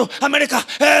 Abuja tomorrow, America,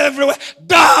 everywhere.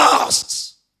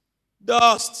 Dust.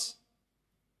 Dust.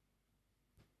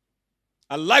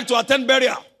 I like to attend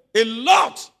burial. A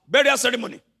lot. Burial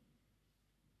ceremony.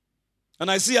 And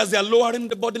I see as they are lowering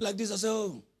the body like this, I say,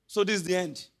 oh, so this is the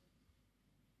end.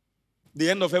 The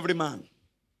end of every man.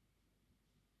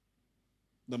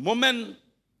 The moment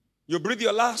you breathe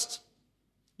your last,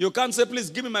 you can't say, please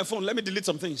give me my phone. Let me delete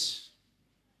some things.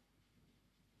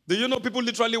 Do you know people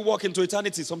literally walk into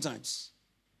eternity sometimes?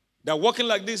 They're walking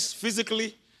like this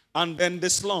physically, and then they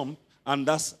slump, and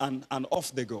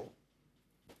off they go.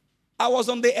 I was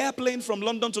on the airplane from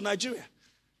London to Nigeria.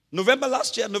 November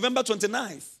last year, November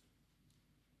 29th.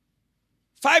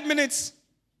 5 minutes.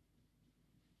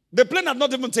 The plane had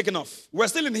not even taken off. We're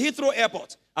still in Heathrow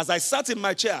Airport. As I sat in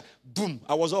my chair, boom,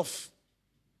 I was off.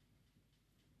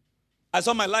 I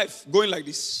saw my life going like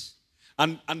this.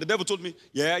 And the devil told me,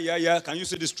 yeah. Can you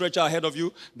see the stretcher ahead of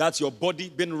you? That's your body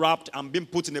being wrapped and being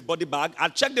put in a body bag. I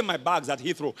checked in my bags at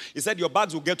Heathrow. He said, your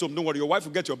bags will get home. Don't worry, your wife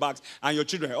will get your bags. And your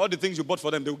children, all the things you bought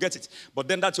for them, they will get it. But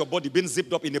then that's your body being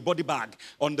zipped up in a body bag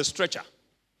on the stretcher.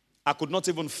 I could not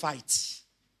even fight.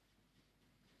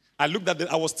 I looked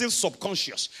at I was still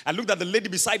subconscious. I looked at the lady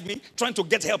beside me trying to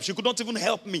get help. She could not even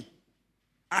help me.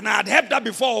 And I had helped her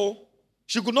before.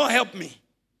 She could not help me.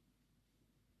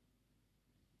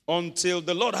 Until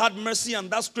the Lord had mercy and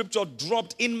that scripture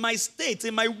dropped in my state,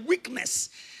 in my weakness.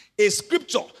 A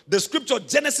scripture, the scripture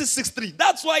Genesis 6:3.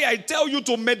 That's why I tell you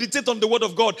to meditate on the word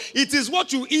of God. It is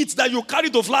what you eat that you carry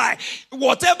to fly.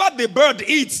 Whatever the bird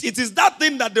eats, it is that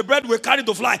thing that the bird will carry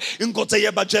to fly.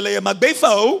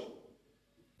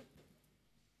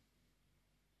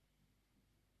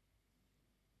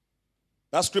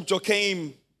 That scripture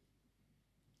came.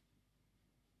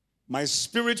 My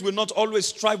spirit will not always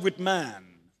strive with man,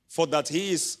 for that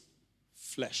he is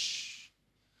flesh.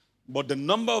 But the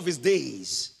number of his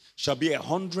days shall be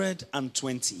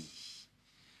 120.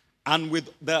 And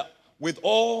with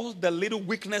all the little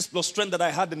weakness plus strength that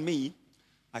I had in me,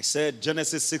 I said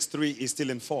Genesis 6:3 is still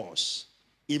in force.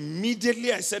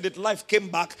 Immediately I said it, life came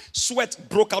back, sweat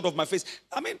broke out of my face.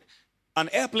 I mean, an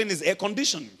airplane is air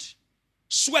conditioned.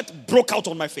 Sweat broke out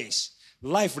on my face.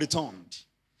 Life returned.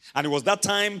 And it was that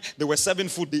time they were serving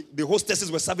food. The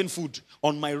hostesses were serving food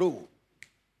on my row.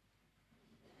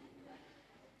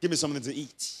 Give me something to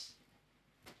eat.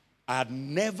 I had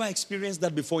never experienced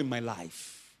that before in my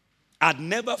life. I had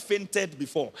never fainted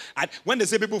before. When they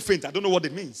say people faint, I don't know what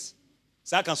it means.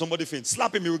 Say, how can somebody faint?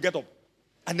 Slap him, he will get up.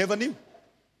 I never knew.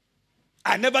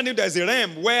 I never knew there's a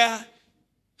realm where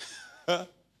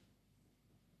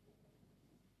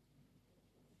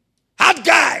hard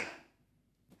guy.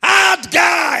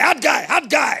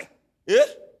 Yeah?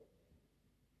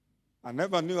 I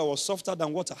never knew I was softer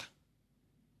than water.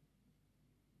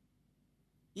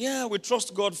 Yeah, we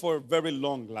trust God for a very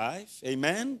long life.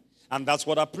 Amen. And that's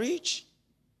what I preach.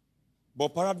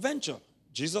 But peradventure,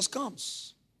 Jesus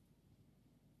comes.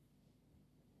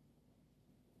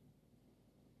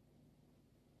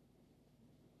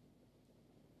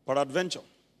 Peradventure.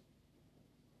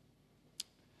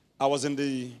 I was in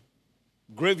the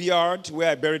graveyard where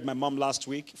I buried my mom last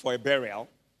week for a burial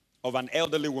of an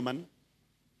elderly woman.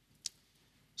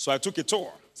 So I took a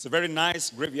tour. It's a very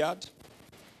nice graveyard.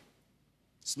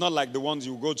 It's not like the ones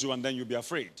you go to and then you'll be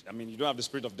afraid. I mean, you don't have the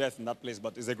spirit of death in that place,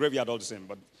 but it's a graveyard all the same.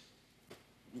 But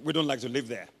we don't like to live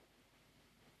there.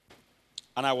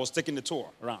 And I was taking the tour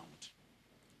around.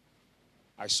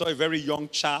 I saw a very young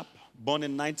chap, born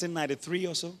in 1993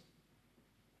 or so.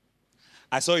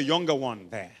 I saw a younger one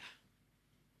there.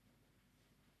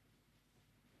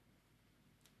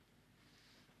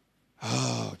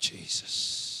 Oh,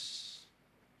 Jesus.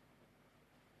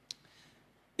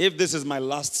 If this is my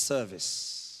last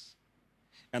service,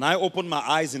 and I open my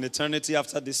eyes in eternity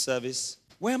after this service,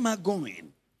 where am I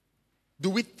going?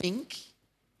 Do we think?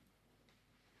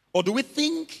 Or do we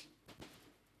think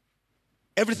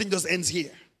everything just ends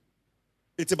here?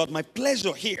 It's about my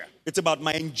pleasure here. It's about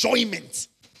my enjoyment.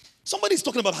 Somebody's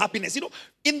talking about happiness. You know,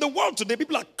 in the world today,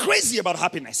 people are crazy about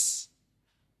happiness.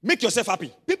 Make yourself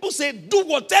happy. People say, do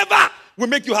whatever will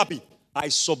make you happy. I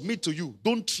submit to you,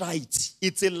 don't try it.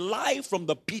 It's a lie from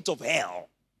the pit of hell.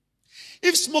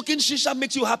 If smoking shisha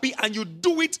makes you happy and you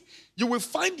do it, you will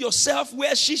find yourself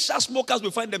where shisha smokers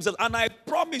will find themselves. And I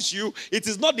promise you, it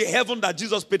is not the heaven that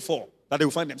Jesus paid for that they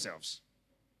will find themselves.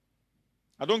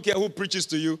 I don't care who preaches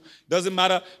to you. Doesn't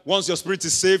matter. Once your spirit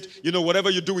is saved, you know,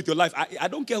 whatever you do with your life. I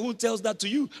don't care who tells that to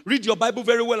you. Read your Bible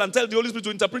very well and tell the Holy Spirit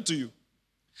to interpret to you.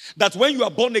 That when you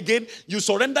are born again, you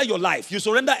surrender your life. You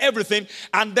surrender everything.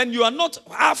 And then you are not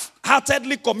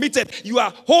half-heartedly committed. You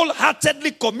are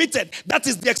wholeheartedly committed. That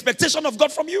is the expectation of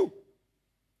God from you.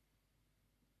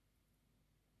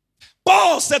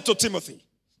 Paul said to Timothy,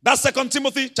 that's 2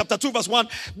 Timothy chapter 2 verse 1,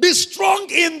 be strong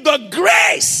in the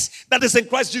grace that is in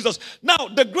Christ Jesus. Now,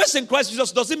 the grace in Christ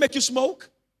Jesus, does it make you smoke?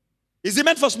 Is it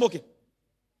meant for smoking?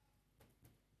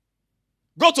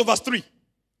 Go to verse 3.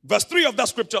 Verse 3 of that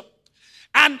scripture.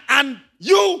 And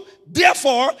you,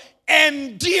 therefore,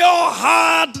 endure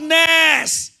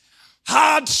hardness,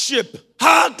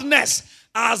 hardness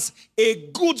as a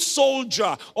good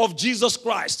soldier of Jesus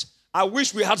Christ. I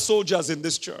wish we had soldiers in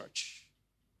this church.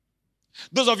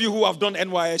 Those of you who have done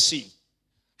NYSC,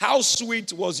 how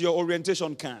sweet was your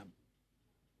orientation camp?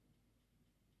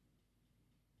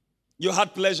 You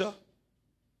had pleasure?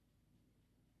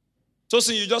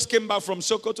 Tosin, you just came back from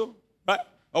Sokoto, right?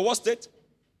 Or what state?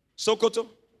 Sokoto?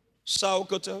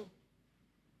 Sokoto?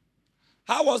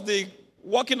 How was the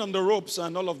walking on the ropes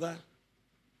and all of that?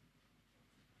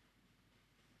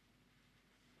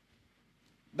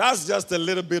 That's just a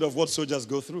little bit of what soldiers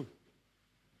go through.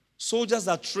 Soldiers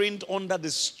are trained under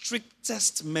the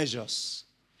strictest measures.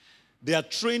 They are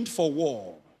trained for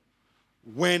war.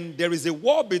 When there is a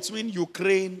war between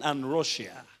Ukraine and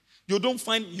Russia, you don't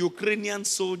find Ukrainian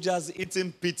soldiers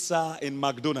eating pizza in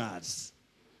McDonald's.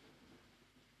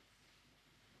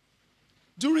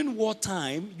 During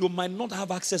wartime, you might not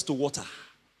have access to water.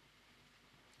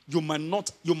 You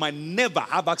might never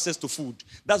have access to food.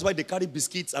 That's why they carry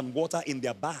biscuits and water in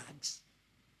their bags.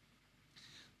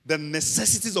 The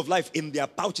necessities of life in their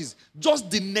pouches.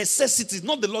 Just the necessities,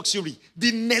 not the luxury.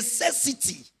 The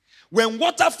necessity. When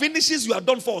water finishes, you are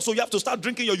done for. So you have to start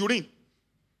drinking your urine.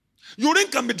 Urine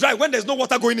can be dry when there's no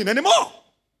water going in anymore.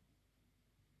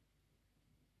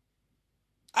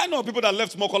 I know people that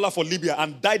left Mokola for Libya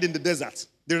and died in the desert.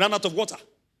 They ran out of water.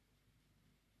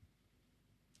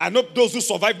 I know those who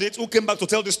survived it who came back to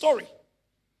tell the story.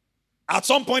 At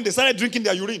some point, they started drinking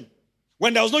their urine.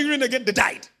 When there was no urine again, they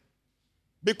died.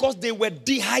 Because they were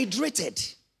dehydrated.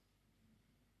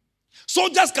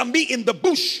 Soldiers can be in the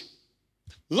bush,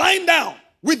 lying down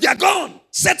with their gun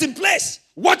set in place,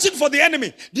 watching for the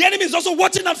enemy. The enemy is also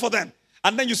watching out for them.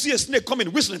 And then you see a snake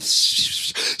coming, whistling.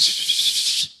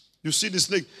 You see the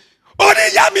snake. Odi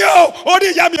yamio!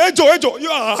 Odi yamio!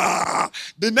 Ejo!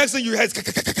 The next thing you hear is.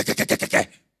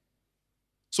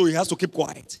 So he has to keep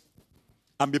quiet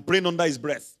and be praying under his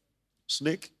breath.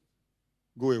 Snake,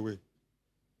 go away.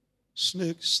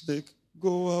 Snake,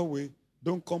 go away.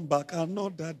 Don't come back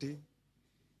another day.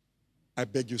 I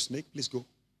beg you, snake, please go.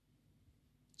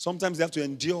 Sometimes they have to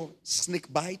endure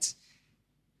snake bites,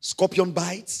 scorpion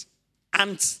bites,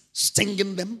 ants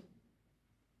stinging them.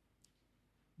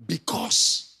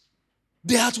 Because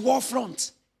they are at war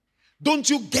front. Don't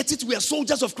you get it? We are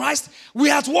soldiers of Christ. We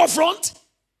are at war front.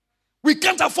 We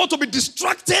can't afford to be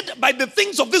distracted by the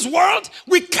things of this world.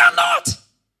 We cannot.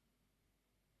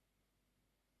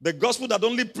 The gospel that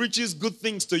only preaches good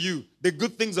things to you, the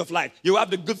good things of life. You have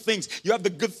the good things, you have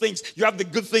the good things, you have the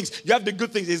good things, you have the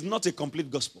good things, is not a complete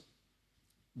gospel.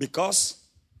 Because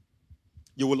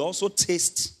you will also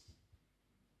taste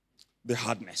the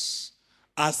hardness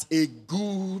as a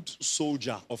good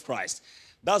soldier of Christ.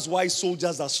 That's why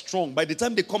soldiers are strong. By the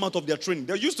time they come out of their training,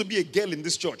 there used to be a girl in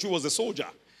this church who was a soldier.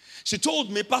 She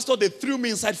told me, Pastor, they threw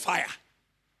me inside fire.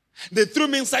 They threw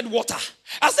me inside water.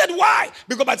 I said, why?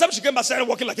 Because by the time she came back, she started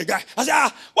walking like a guy. I said,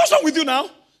 what's wrong with you now? I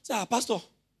said, Pastor,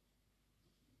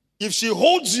 if she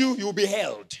holds you, you'll be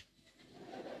held.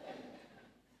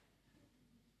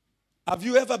 Have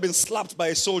you ever been slapped by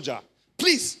a soldier?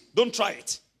 Please, don't try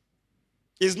it.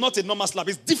 It's not a normal slap.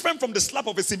 It's different from the slap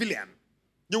of a civilian.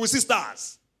 You will see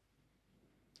stars.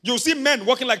 You will see men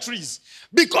walking like trees.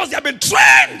 Because they have been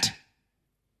trained.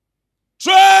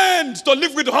 Trained to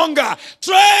live with hunger.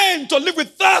 Trained to live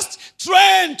with thirst.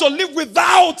 Trained to live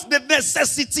without the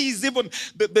necessities, even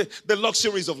the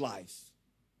luxuries of life.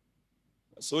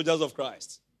 Soldiers of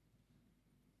Christ.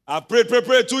 I've prayed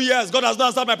 2 years. God has not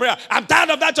answered my prayer. I'm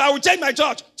tired of that. I will change my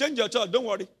church. Change your church. Don't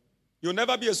worry. You'll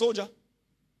never be a soldier.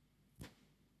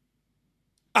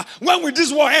 When will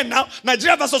this war end now?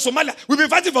 Nigeria versus Somalia. We've been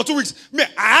fighting for 2 weeks. Me,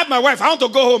 I have my wife. I want to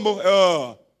go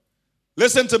home.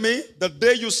 Listen to me. The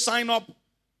day you sign up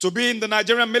to be in the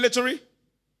Nigerian military,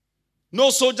 no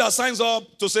soldier signs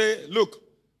up to say, look,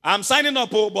 I'm signing up,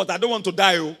 but I don't want to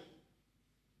die.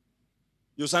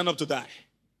 You sign up to die.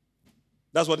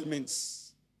 That's what it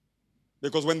means.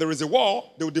 Because when there is a war,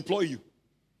 they will deploy you.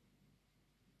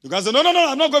 You can say, no,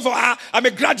 I'm not going for, I'm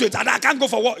a graduate and I can't go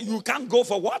for what? You can't go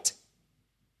for what?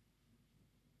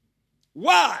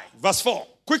 Why? Verse 4.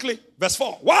 Quickly, verse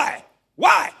 4. Why?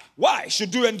 Why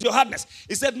should you endure hardness?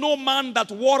 He said, no man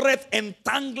that warreth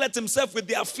entangleth himself with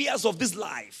the affairs of this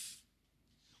life.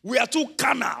 We are too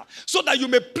carnal, so that you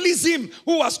may please him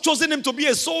who has chosen him to be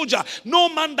a soldier. No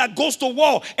man that goes to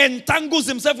war entangles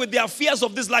himself with the affairs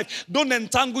of this life. Don't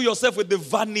entangle yourself with the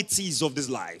vanities of this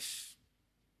life.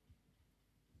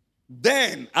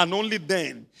 Then, and only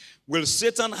then, will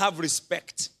Satan have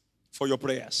respect for your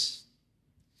prayers.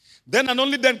 Then and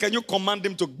only then can you command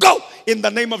him to go in the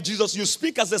name of Jesus. You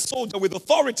speak as a soldier with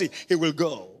authority, he will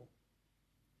go.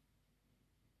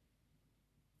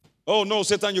 Oh no,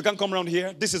 Satan, you can't come around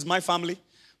here. This is my family.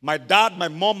 My dad, my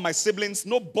mom, my siblings.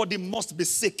 Nobody must be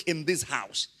sick in this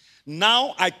house.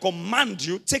 Now I command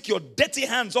you, take your dirty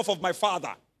hands off of my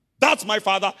father. That's my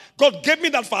father. God gave me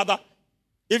that father.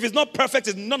 If it's not perfect,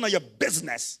 it's none of your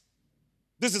business.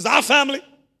 This is our family.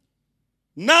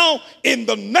 Now, in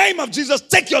the name of Jesus,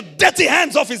 take your dirty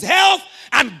hands off his health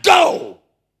and go.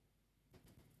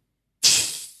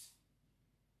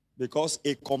 Because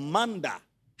a commander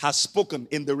has spoken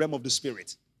in the realm of the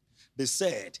spirit. They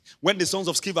said, when the sons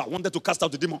of Sceva wanted to cast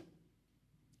out the demon,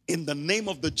 in the name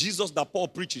of the Jesus that Paul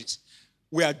preaches,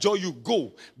 we adjure you,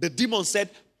 go. The demon said,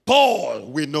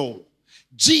 Paul we know.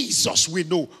 Jesus we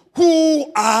know. Who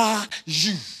are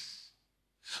you?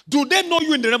 Do they know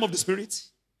you in the realm of the spirit?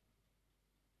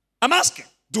 I'm asking,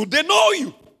 do they know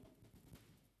you?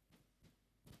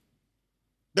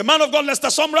 The man of God, Lester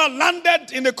Sumrall,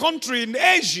 landed in a country in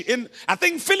Asia, in, I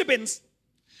think, Philippines.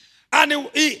 And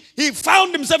he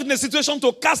found himself in a situation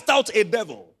to cast out a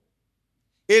devil.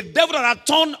 A devil that had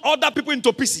torn other people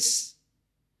into pieces.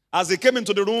 As he came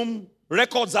into the room,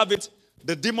 records have it,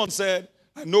 the demon said,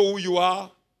 I know who you are.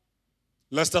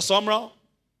 Lester Sumrall,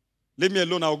 leave me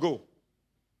alone, I'll go.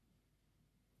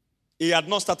 He had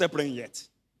not started praying yet.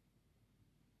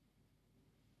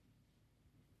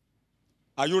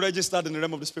 Are you registered in the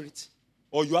realm of the spirit?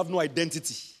 Or you have no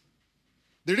identity?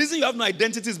 The reason you have no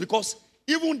identity is because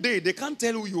even they can't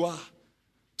tell who you are.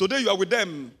 Today you are with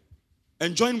them,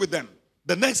 enjoying with them.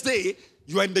 The next day,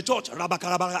 you are in the church.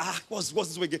 What's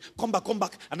this way again? Come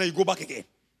back, and then you go back again.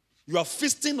 You are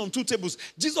feasting on two tables.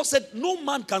 Jesus said, no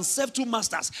man can serve two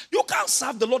masters. You can't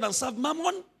serve the Lord and serve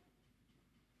Mammon.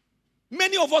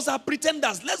 Many of us are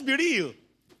pretenders. Let's be real.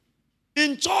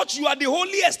 In church, you are the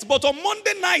holiest, but on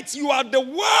Monday night, you are the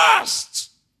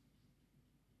worst.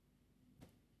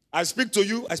 I speak to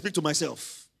you, I speak to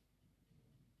myself.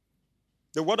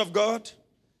 The word of God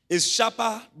is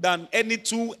sharper than any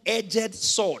two-edged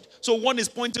sword. So one is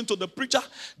pointing to the preacher,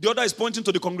 the other is pointing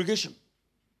to the congregation.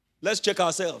 Let's check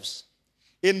ourselves.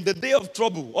 In the day of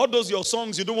trouble, all those your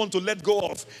songs you don't want to let go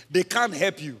of, they can't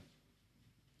help you.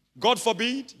 God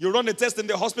forbid, you run a test in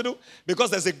the hospital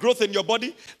because there's a growth in your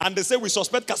body and they say we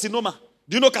suspect carcinoma.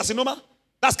 Do you know carcinoma?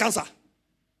 That's cancer.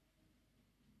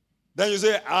 Then you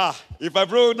say, if I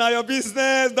broke now your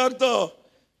business, doctor.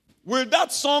 Will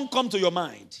that song come to your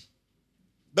mind?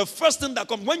 The first thing that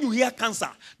comes, when you hear cancer,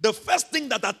 the first thing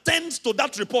that attends to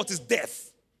that report is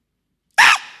death.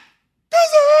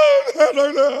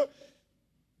 Cancer!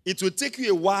 It will take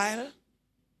you a while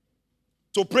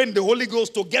to pray in the Holy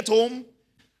Ghost, to get home,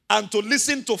 and to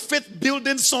listen to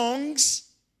faith-building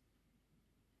songs.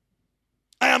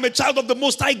 I am a child of the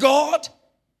Most High God.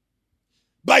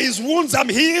 By His wounds I'm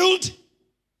healed.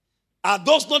 Are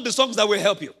those not the songs that will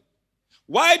help you?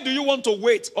 Why do you want to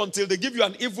wait until they give you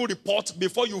an evil report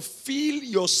before you feel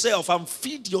yourself and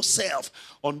feed yourself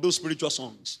on those spiritual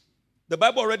songs? The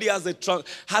Bible already has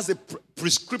a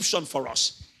prescription for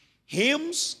us.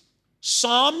 Hymns,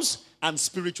 psalms, and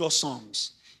spiritual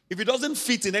songs. If it doesn't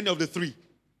fit in any of the three,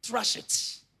 trash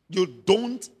it. You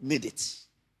don't need it.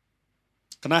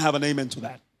 Can I have an amen to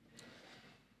that?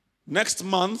 Next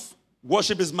month,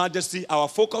 worship His Majesty. Our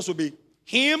focus will be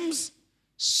hymns,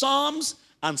 psalms,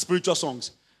 and spiritual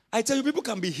songs. I tell you, people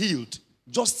can be healed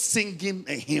just singing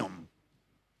a hymn.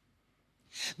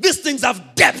 These things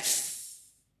have depth.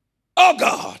 Oh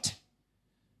God.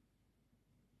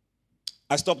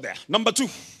 I stop there. Number 2,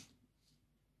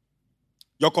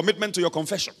 your commitment to your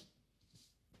confession.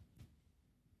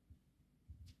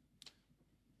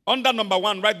 Under number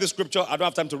 1, write this scripture. I don't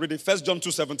have time to read it. 1 John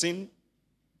 2:17.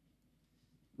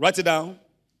 Write it down.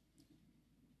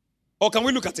 Or can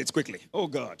we look at it quickly? Oh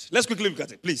God. Let's quickly look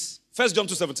at it, please. 1 John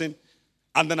 2:17.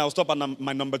 And then I'll stop at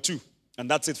my number 2.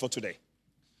 And that's it for today.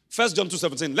 1 John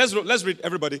 2:17. Let's read,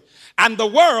 everybody. And the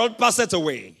world passeth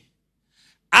away,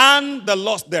 and the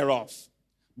lust thereof.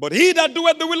 But he that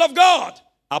doeth the will of God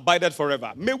abideth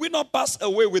forever. May we not pass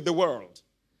away with the world.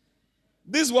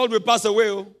 This world will pass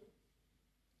away.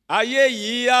 Aye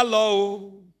ye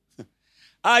alo.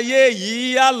 Aye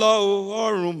ye alo.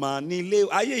 Orumani.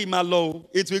 Aye ye malo.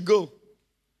 It will go.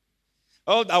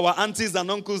 All our aunties and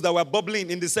uncles that were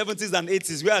bubbling in the 70s and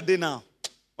 80s, where are they now?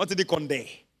 What did they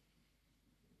convey?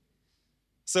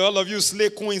 So all of you slay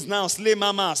queens now, slay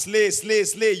mama, slay.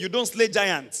 You don't slay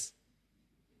giants.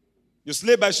 You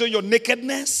slay by showing your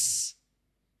nakedness.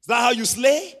 Is that how you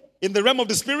slay? In the realm of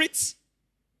the spirits?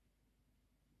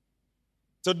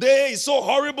 Today is so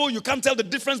horrible, you can't tell the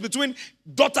difference between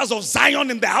daughters of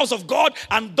Zion in the house of God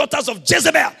and daughters of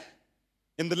Jezebel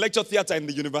in the lecture theater in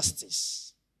the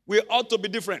universities. We ought to be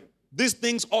different. These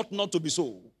things ought not to be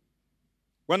so.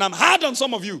 When I'm hard on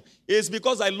some of you, it's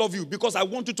because I love you, because I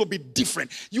want you to be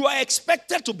different. You are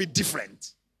expected to be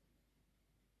different.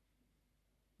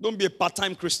 Don't be a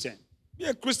part-time Christian. Be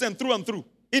a Christian through and through.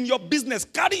 In your business,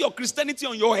 carry your Christianity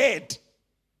on your head.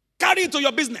 Carry it to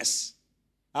your business.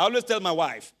 I always tell my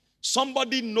wife,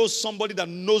 somebody knows somebody that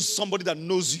knows somebody that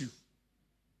knows you.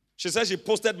 She said she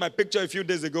posted my picture a few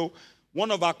days ago. One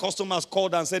of our customers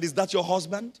called and said, "Is that your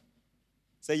husband?"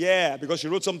 I said, "Yeah," because she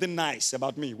wrote something nice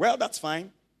about me. Well, that's fine.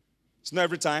 It's not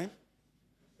every time.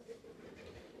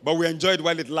 But we enjoy it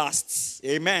while it lasts.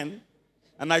 Amen.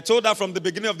 And I told her from the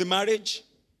beginning of the marriage,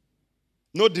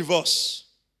 no divorce.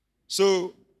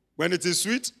 So when it is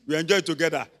sweet, we enjoy it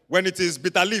together. When it is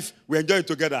bitter leaf, we enjoy it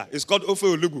together. It's called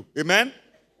Ofe Olugu. Amen?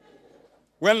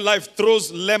 When life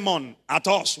throws lemon at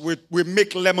us, we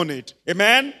make lemonade.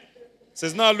 Amen? So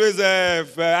it's not always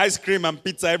ice cream and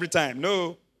pizza every time.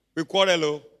 No, we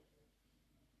quarrel.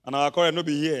 And our quarrel no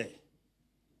be here.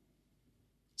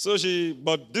 So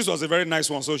but this was a very nice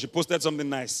one. So she posted something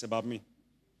nice about me.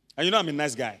 And you know I'm a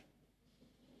nice guy.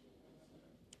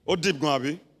 Oh deep,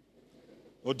 Gwabi.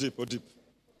 Oh deep.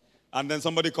 And then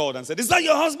somebody called and said, "Is that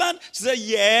your husband?" She said,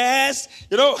 "Yes."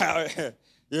 You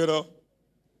know.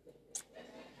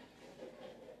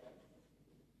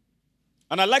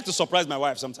 And I like to surprise my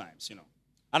wife sometimes,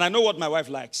 And I know what my wife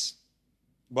likes.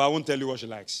 But I won't tell you what she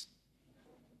likes.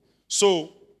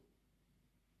 So,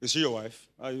 is she your wife?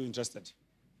 Are you interested?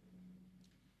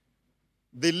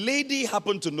 The lady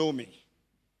happened to know me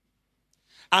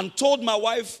and told my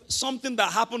wife something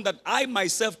that happened that I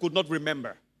myself could not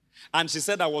remember. And she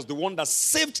said I was the one that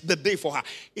saved the day for her.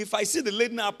 If I see the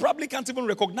lady now, I probably can't even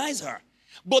recognize her.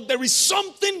 But there is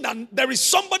somebody that knows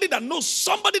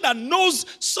somebody that knows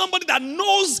somebody that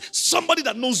knows somebody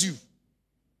that knows you.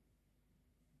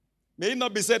 May it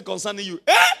not be said concerning you.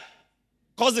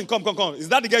 Cousin, come. Is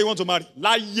that the girl you want to marry?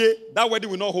 That wedding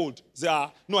will not hold. Say,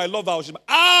 no, I love her.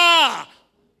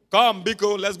 Come,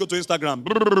 Biko, let's go to Instagram.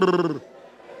 Brrr.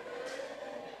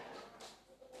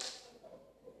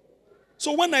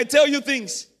 So when I tell you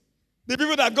things, the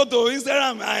people that go to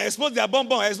Instagram, I expose their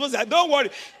bonbon, don't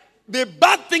worry. The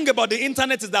bad thing about the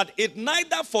internet is that it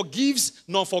neither forgives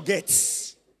nor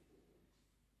forgets.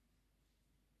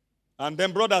 And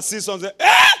then brother sees something,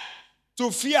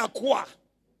 to fear qua.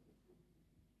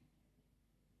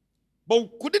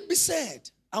 But could it be said,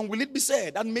 and will it be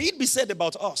said, and may it be said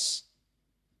about us,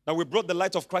 that we brought the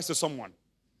light of Christ to someone,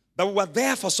 that we were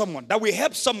there for someone, that we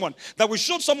helped someone, that we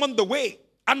showed someone the way,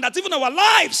 and that even our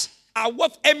lives are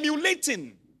worth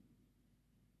emulating?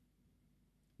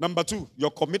 Number 2,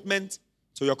 your commitment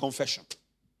to your confession.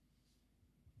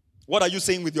 What are you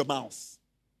saying with your mouth?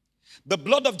 The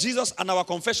blood of Jesus and our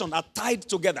confession are tied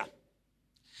together.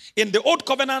 In the old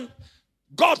covenant,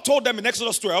 God told them in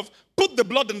Exodus 12, put the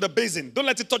blood in the basin. Don't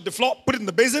let it touch the floor, put it in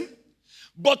the basin.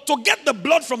 But to get the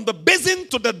blood from the basin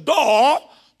to the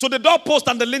doorpost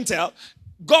and the lintel,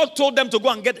 God told them to go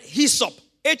and get hyssop.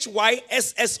 Hyssop.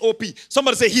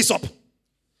 Somebody say hyssop.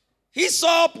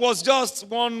 Hyssop was just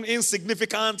one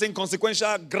insignificant,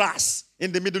 inconsequential grass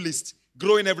in the Middle East,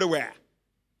 growing everywhere.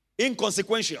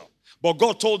 Inconsequential. But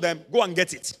God told them, go and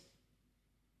get it.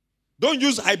 Don't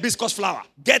use hibiscus flower.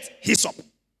 Get hyssop.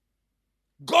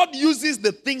 God uses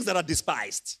the things that are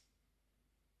despised.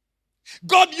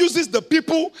 God uses the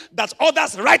people that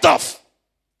others write off.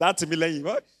 That's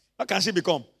Millennium. How can she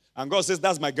become? And God says,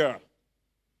 that's my girl.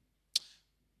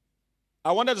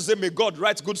 I wanted to say, may God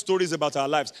write good stories about our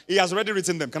lives. He has already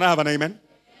written them. Can I have an amen?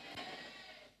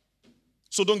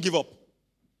 So don't give up.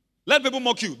 Let people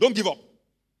mock you. Don't give up.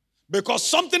 Because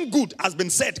something good has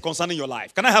been said concerning your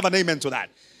life. Can I have an amen to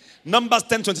that? Numbers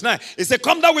 10:29. It said,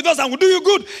 come down with us and we'll do you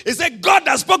good. It said, God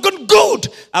has spoken good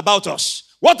about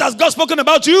us. What has God spoken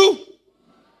about you?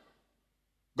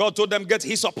 God told them, get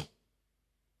hyssop.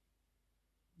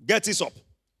 Get hyssop.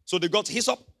 So they got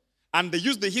hyssop and they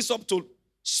used the hyssop to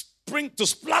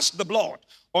splash the blood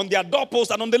on their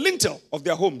doorpost and on the lintel of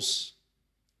their homes.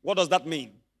 What does that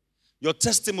mean? Your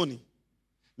testimony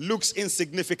looks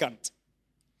insignificant.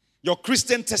 Your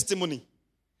Christian testimony.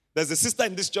 There's a sister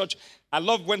in this church. I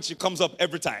love when she comes up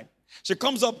every time. She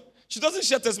comes up. She doesn't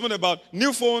share testimony about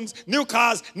new phones, new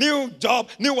cars, new job,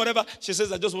 new whatever. She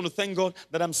says, I just want to thank God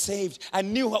that I'm saved. I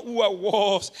knew who I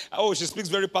was. Oh, she speaks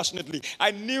very passionately.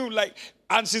 I knew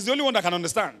and she's the only one that can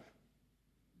understand.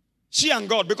 She and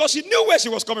God, because she knew where she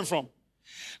was coming from.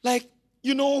 I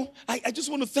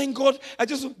just want to thank God.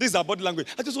 This is our body language.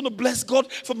 I just want to bless God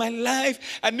for my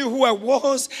life. I knew who I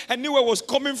was. I knew where I was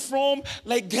coming from.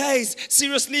 Guys,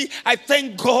 seriously, I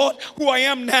thank God who I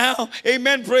am now.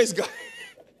 Amen. Praise God.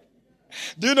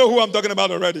 Do you know who I'm talking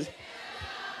about already?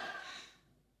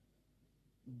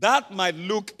 That might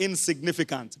look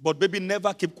insignificant, but baby,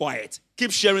 never keep quiet.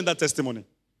 Keep sharing that testimony.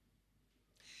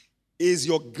 Is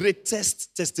your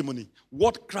greatest testimony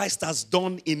what Christ has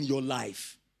done in your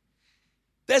life.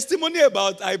 Testimony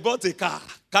about I bought a car,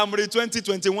 Camry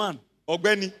 2021.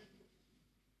 Ogbeni.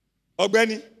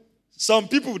 Some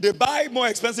people, they buy more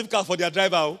expensive car for their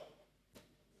driver.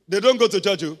 They don't go to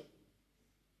church.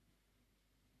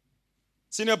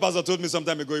 Senior pastor told me some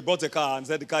time ago, he bought a car and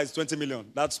said the car is 20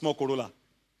 million. That's small Corolla.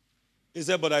 He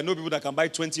said, but I know people that can buy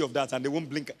 20 of that and they won't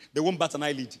blink, they won't bat an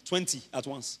eyelid. 20 at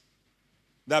once.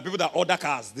 There are people that order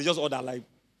cars. They just order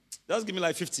just give me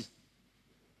 50.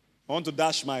 I want to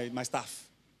dash my staff.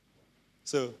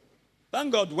 So,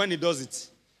 thank God when he does it.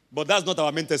 But that's not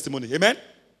our main testimony. Amen?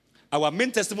 Our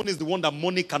main testimony is the one that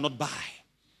money cannot buy.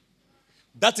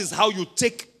 That is how you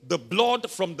take the blood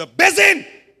from the basin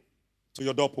to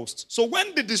your doorpost. So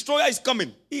when the destroyer is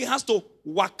coming, he has to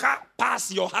waka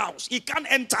past your house. He can't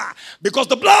enter because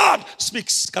the blood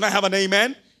speaks. Can I have an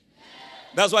amen?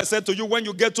 That's why I said to you, when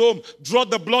you get home, draw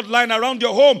the bloodline around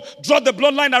your home. Draw the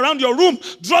bloodline around your room.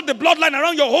 Draw the bloodline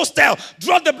around your hostel.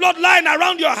 Draw the bloodline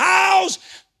around your house.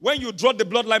 When you draw the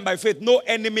bloodline by faith, no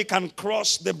enemy can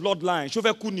cross the bloodline.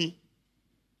 Shove kuni.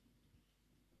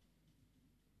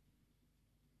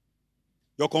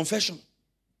 Your confession.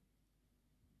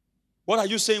 What are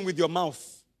you saying with your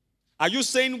mouth? Are you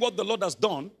saying what the Lord has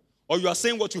done, or you are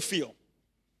saying what you feel?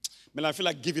 Man, I feel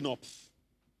like giving up.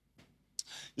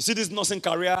 You see this nursing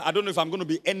career, I don't know if I'm going to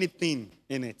be anything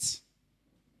in it.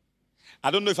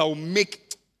 I don't know if I will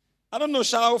make, I don't know,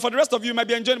 for the rest of you might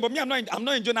be enjoying it, but me, I'm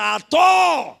not enjoying it at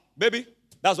all. Baby,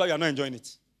 that's why you're not enjoying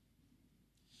it.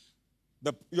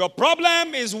 Your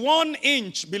problem is 1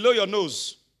 inch below your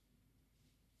nose.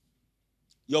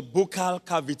 Your buccal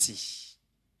cavity.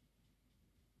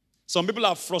 Some people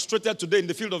are frustrated today in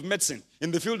the field of medicine,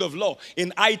 in the field of law,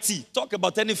 in IT. Talk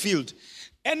about any field.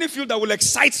 Any field that will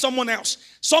excite someone else.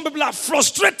 Some people are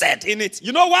frustrated in it.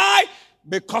 You know why?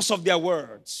 Because of their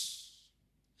words.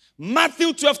 Matthew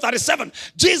 12:37.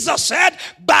 Jesus said,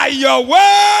 by your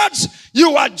words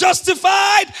you are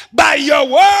justified, by your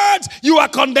words you are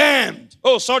condemned.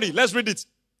 Oh, sorry, let's read it.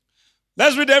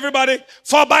 Let's read it, everybody.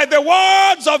 For by the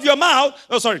words of your mouth,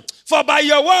 for by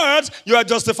your words you are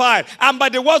justified, and by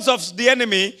the words of the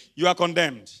enemy you are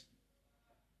condemned.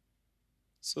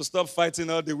 So stop fighting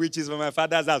all the witches from my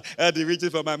father's house, all the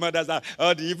witches from my mother's house,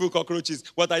 all the evil cockroaches.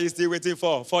 What are you still waiting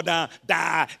for? Fall down,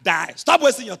 die. Stop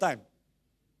wasting your time.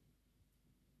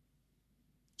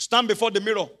 Stand before the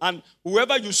mirror, and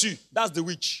whoever you see, that's the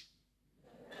witch.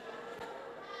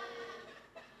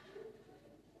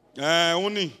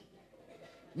 Only.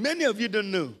 Many of you don't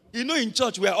know. You know, in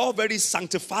church, we are all very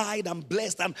sanctified and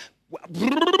blessed and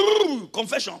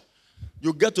confession.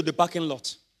 You get to the parking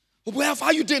lot. Where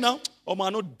are you doing now? Oh, man, I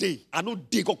know day. I know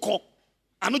day.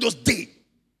 I know just day.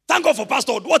 Thank God for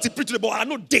pastor. What he preached about, I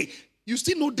know day. You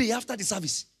still know day after the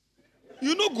service.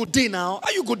 You know good day now. How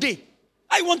you go day?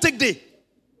 How you want take day?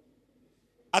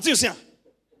 I think you see her.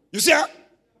 You see her?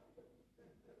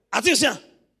 I think you see her.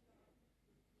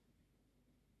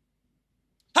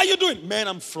 How you doing? Man,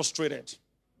 I'm frustrated.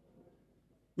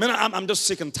 Man, I'm just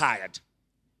sick and tired.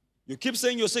 You keep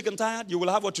saying you're sick and tired, you will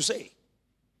have what you say.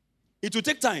 It will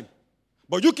take time.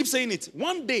 But you keep saying it.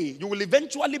 One day, you will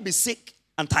eventually be sick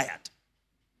and tired.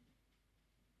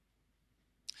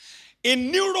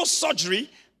 In neurosurgery,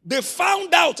 they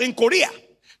found out in Korea,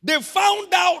 they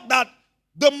found out that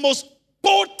the most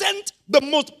potent, the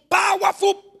most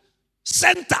powerful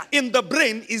center in the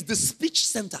brain is the speech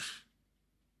center.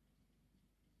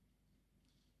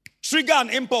 Trigger an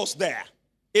impulse there.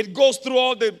 It goes through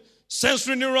all the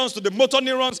sensory neurons to the motor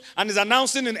neurons and is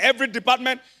announcing in every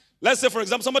department. Let's say, for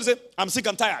example, somebody say, I'm sick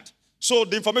and tired. So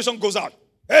the information goes out.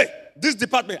 Hey, this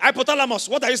department, hypothalamus,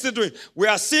 what are you still doing? We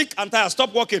are sick and tired,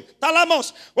 stop working.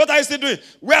 Thalamus, what are you still doing?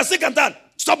 We are sick and tired,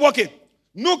 stop working.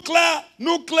 Nuclear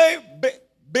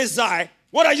basal,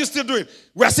 what are you still doing?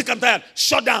 We are sick and tired,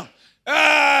 shut down.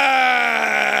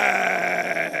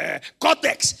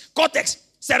 Cortex,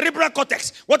 cerebral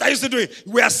cortex, what are you still doing?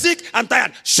 We are sick and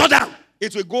tired, shut down.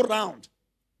 It will go round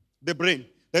the brain.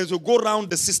 Then it will go round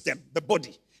the system, the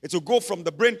body. It will go from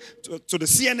the brain to the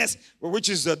CNS, which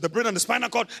is the brain and the spinal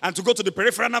cord, and to go to the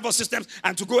peripheral nervous systems,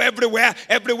 and to go everywhere,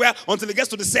 until it gets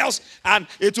to the cells, and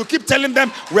it will keep telling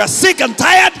them, we are sick and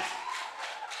tired.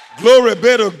 Glory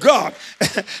be to God.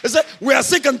 It said, we are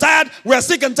sick and tired, we are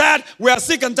sick and tired, we are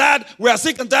sick and tired, we are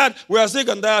sick and tired, we are sick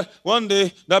and tired. One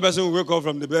day, that person will wake up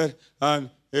from the bed, and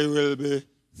he will be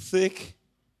sick.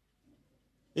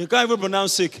 You can't even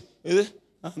pronounce sick. Is it?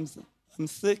 I'm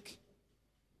sick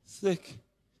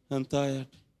and tired.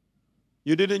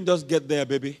 You didn't just get there,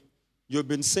 baby. You've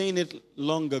been saying it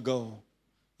long ago,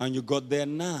 and you got there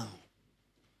now.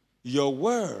 Your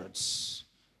words,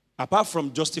 apart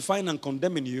from justifying and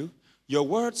condemning you, your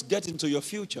words get into your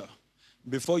future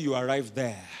before you arrive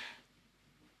there.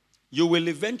 You will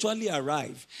eventually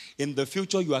arrive in the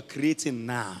future you are creating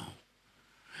now.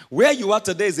 Where you are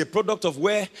today is a product of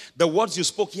where the words you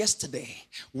spoke yesterday.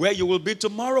 Where you will be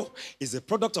tomorrow is a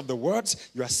product of the words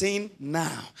you are saying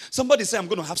now. Somebody say, I'm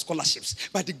going to have scholarships.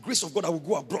 By the grace of God, I will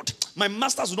go abroad. My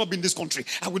master's will not be in this country.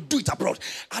 I will do it abroad.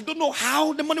 I don't know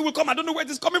how the money will come. I don't know where it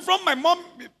is coming from. My mom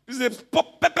is a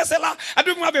pepper seller. I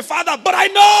don't even have a father. But I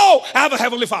know I have a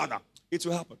heavenly father. It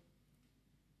will happen.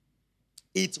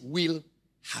 It will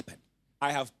happen.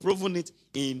 I have proven it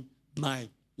in my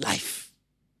life.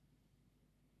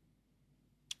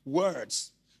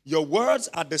 Words. Your words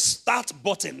are the start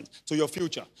button to your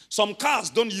future. Some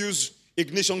cars don't use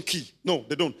ignition key. No,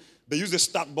 they don't. They use the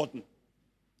start button.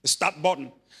 The start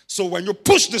button. So when you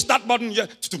push the start button, you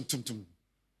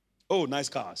oh, nice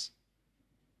cars.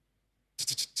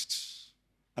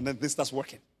 And then this starts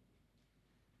working.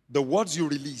 The words you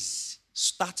release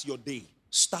start your day,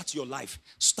 start your life,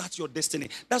 start your destiny.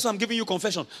 That's why I'm giving you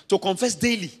confession. To confess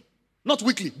daily, not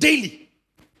weekly, daily.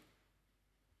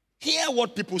 Hear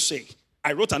what people say.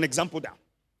 I wrote an example down.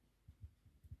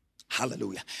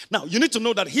 Hallelujah. Now, you need to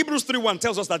know that Hebrews 3:1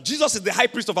 tells us that Jesus is the high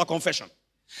priest of our confession.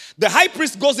 The high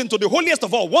priest goes into the holiest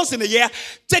of all once in a year,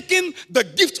 taking the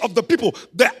gift of the people,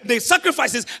 the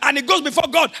sacrifices, and he goes before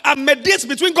God and mediates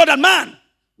between God and man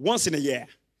once in a year.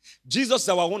 Jesus is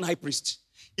our own high priest.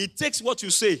 He takes what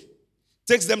you say,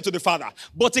 takes them to the Father.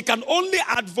 But he can only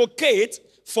advocate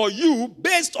for you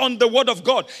based on the word of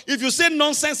God. If you say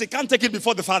nonsense, he can't take it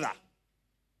before the Father.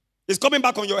 It's coming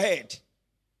back on your head.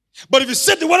 But if you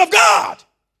say the word of God,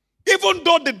 even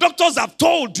though the doctors have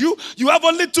told you, you have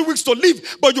only 2 weeks to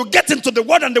live, but you get into the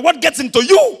word and the word gets into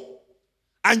you,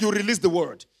 and you release the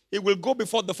word, it will go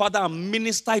before the Father and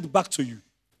minister it back to you.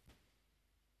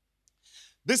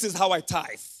 This is how I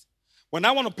tithe. When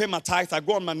I want to pay my tithe, I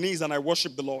go on my knees and I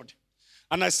worship the Lord.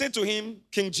 And I say to him,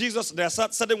 King Jesus, there are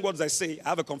certain words I say. I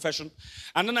have a confession.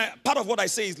 And then part of what I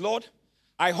say is, Lord,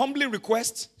 I humbly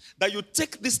request that you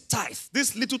take this tithe,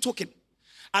 this little token,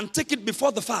 and take it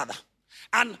before the Father.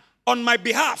 And on my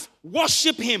behalf,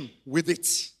 worship him with it.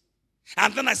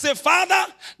 And then I say, Father,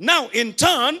 now in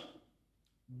turn,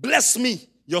 bless me,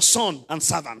 your son and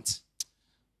servant.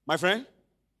 My friend,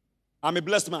 I'm a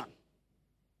blessed man.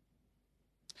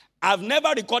 I've never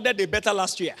recorded a better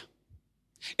last year.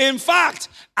 In fact,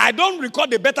 I don't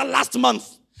record a better last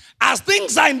month. As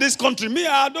things are in this country, they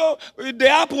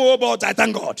happen, but I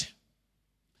thank God.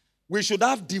 We should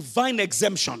have divine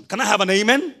exemption. Can I have an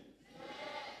amen?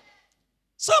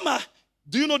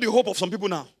 Do you know the hope of some people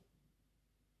now?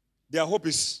 Their hope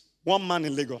is one man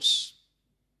in Lagos.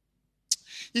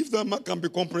 If that man can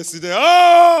become president,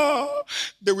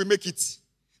 they will make it.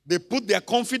 They put their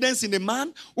confidence in a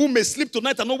man who may sleep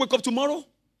tonight and not wake up tomorrow.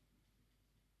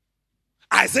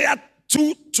 Isaiah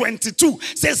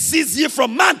 2:22 says, "Cease ye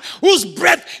from man whose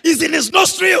breath is in his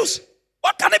nostrils."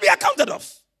 What can he be accounted of?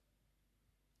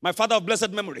 My father of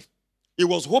blessed memory, he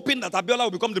was hoping that Abiola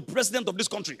will become the president of this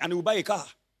country and he will buy a car.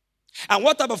 And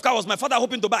what type of car was my father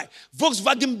hoping to buy?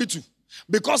 Volkswagen B2.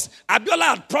 Because Abiola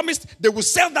had promised they will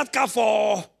sell that car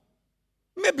for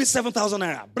maybe 7,000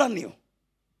 naira, brand new.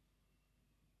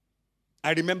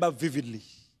 I remember vividly.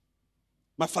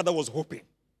 My father was hoping.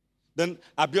 Then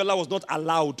Abiola was not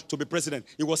allowed to be president.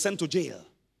 He was sent to jail.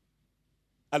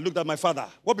 I looked at my father.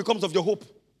 What becomes of your hope?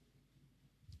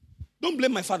 Don't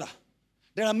blame my father.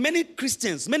 There are many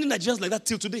Christians, many Nigerians like that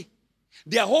till today.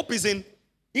 Their hope is in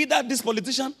either this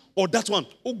politician or that one.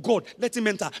 Oh God, let him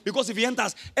enter. Because if he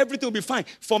enters, everything will be fine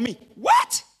for me.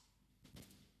 What?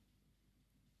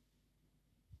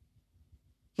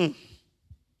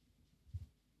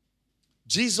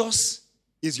 Jesus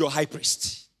is your high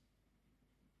priest.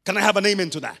 Can I have an amen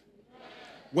to that?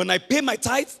 When I pay my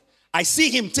tithe, I see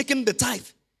him taking the tithe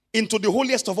into the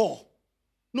holiest of all.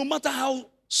 No matter how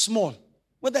small,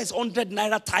 whether it's 100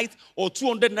 naira tithe or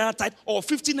 200 naira tithe or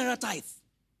 50 naira tithe.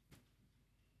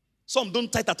 Some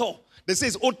don't tithe at all. They say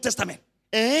it's Old Testament.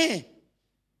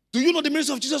 Do you know the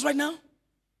ministry of Jesus right now?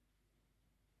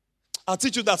 I'll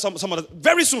teach you that some other,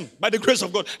 very soon, by the grace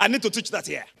of God. I need to teach that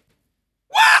here.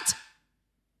 What?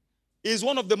 It's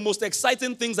one of the most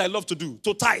exciting things I love to do,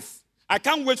 to tithe. I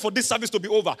can't wait for this service to be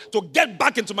over, to get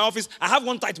back into my office. I have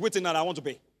one tithe waiting that I want to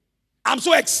pay. I'm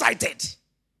so excited.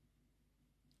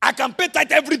 I can pay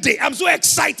tithe every day. I'm so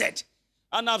excited.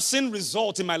 And I've seen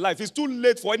results in my life. It's too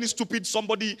late for any stupid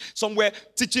somebody somewhere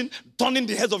teaching, turning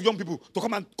the heads of young people to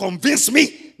come and convince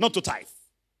me not to tithe.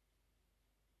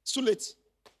 It's too late.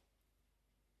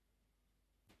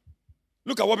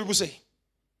 Look at what people say.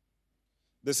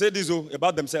 They say this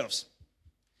about themselves.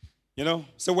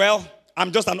 Say, well,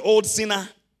 I'm just an old sinner,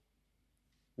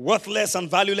 worthless and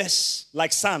valueless,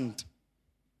 like sand.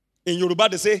 In Yoruba,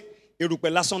 they say,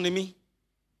 "Erupe lásán ni mí.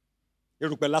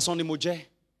 Erupe lásán ni mo jẹ́."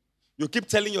 You keep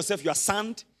telling yourself you are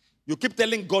sand. You keep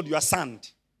telling God you are sand.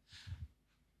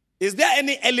 Is there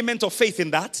any element of faith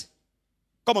in that?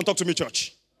 Come on, talk to me,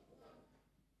 church.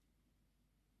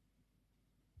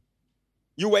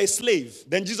 You were a slave.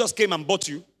 Then Jesus came and bought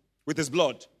you with his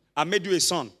blood and made you a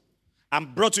son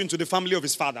and brought you into the family of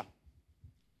his father.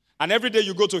 And every day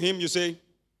you go to him, you say,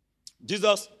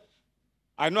 "Jesus,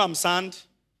 I know I'm sand.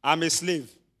 I'm a slave.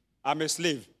 I'm a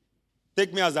slave.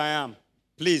 Take me as I am.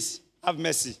 Please, have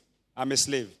mercy. I'm a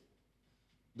slave."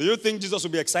 Do you think Jesus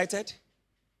will be excited?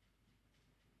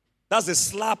 That's a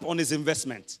slap on his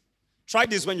investment. Try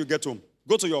this when you get home.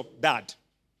 Go to your dad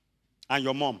and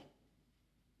your mom.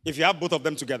 If you have both of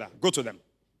them together, go to them.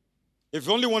 If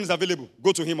only one is available,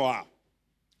 go to him or her.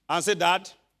 And say, "Dad,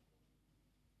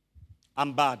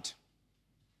 I'm bad.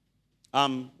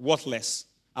 I'm worthless.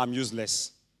 I'm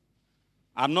useless.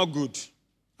 I'm not good.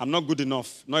 I'm not good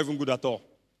enough. Not even good at all.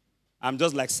 I'm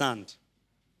just like sand."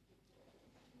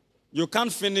 You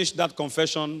can't finish that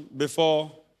confession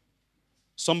before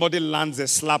somebody lands a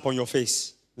slap on your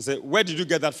face. And say, "Where did you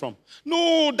get that from?"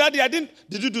 "No, Daddy, I didn't."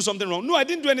 "Did you do something wrong?" "No, I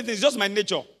didn't do anything. It's just my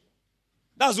nature.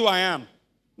 That's who I am.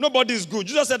 Nobody is good."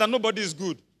 Jesus said that nobody is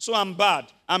good. So I'm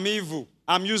bad. I'm evil.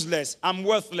 I'm useless. I'm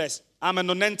worthless. I'm a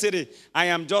nonentity. I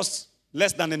am just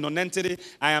less than a nonentity.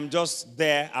 I am just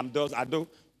there. I'm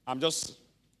just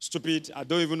stupid. I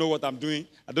don't even know what I'm doing.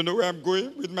 I don't know where I'm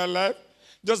going with my life.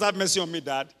 Just have mercy on me,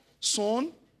 Dad.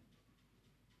 Son,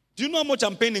 do you know how much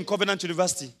I'm paying in Covenant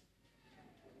University?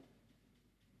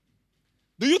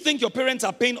 Do you think your parents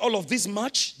are paying all of this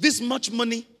much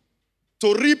money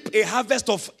to reap a harvest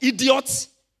of idiots?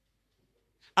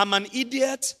 I'm an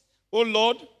idiot. Oh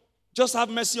Lord, just have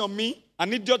mercy on me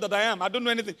An idiot that I am. I don't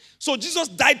know anything. So Jesus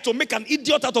died to make an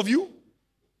idiot out of you?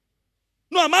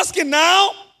 No, I'm asking now.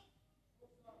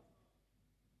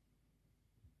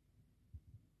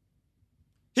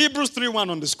 Hebrews 3:1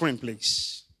 on the screen,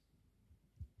 please.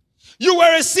 You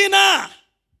were a sinner,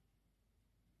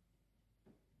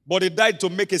 but he died to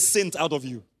make a saint out of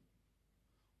you.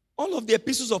 All of the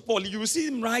epistles of Paul, you will see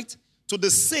him write to the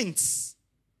saints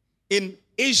in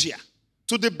Asia,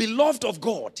 to the beloved of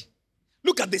God.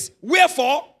 Look at this.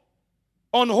 Wherefore,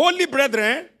 unholy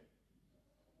brethren,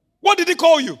 what did he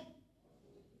call you?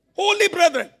 Holy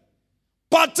brethren,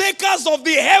 partakers of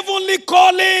the heavenly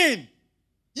calling.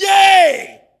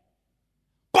 Yay!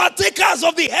 Partakers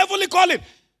of the heavenly calling.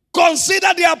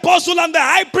 Consider the apostle and the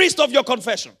high priest of your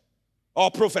confession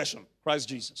or profession, Christ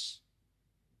Jesus.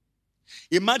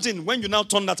 Imagine when you now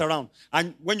turn that around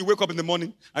and when you wake up in the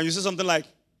morning and you say something like,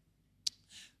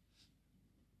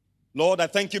 Lord, I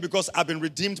thank you because I've been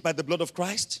redeemed by the blood of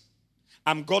Christ.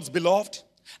 I'm God's beloved.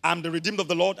 I'm the redeemed of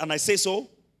the Lord, and I say so.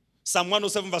 Psalm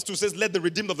 107 verse 2 says, let the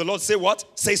redeemed of the Lord say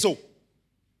what? Say so.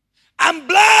 I'm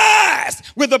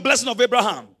blessed with the blessing of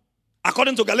Abraham.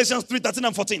 According to Galatians 3:13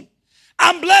 and 14.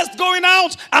 I'm blessed going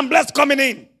out. I'm blessed coming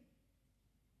in.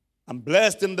 I'm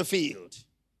blessed in the field.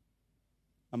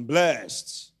 I'm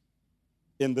blessed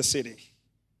in the city.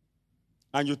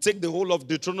 And you take the whole of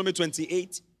Deuteronomy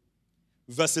 28,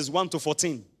 verses 1 to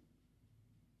 14,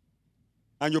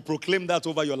 and you proclaim that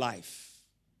over your life.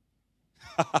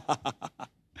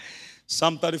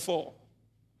 Psalm 34,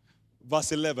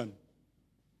 verse 11.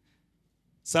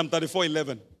 Psalm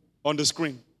 34:11 on the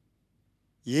screen.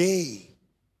 Yea.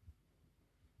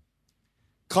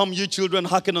 Come, you children,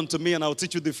 hearken unto me, and I will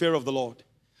teach you the fear of the Lord.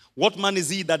 What man is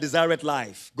he that desireth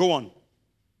life? Go on.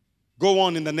 Go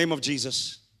on in the name of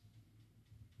Jesus.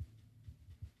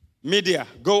 Media,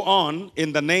 go on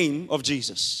in the name of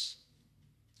Jesus.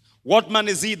 What man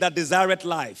is he that desireth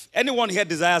life? Anyone here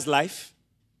desires life?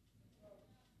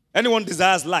 Anyone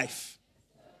desires life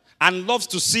and loves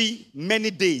to see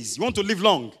many days? You want to live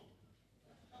long?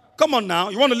 Come on now.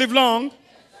 You want to live long?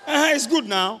 It's good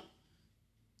now.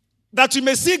 That you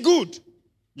may see good.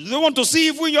 You don't want to see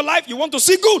evil in your life. You want to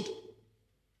see good.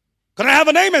 Can I have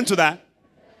an amen to that?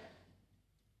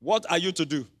 What are you to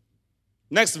do?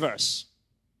 Next verse.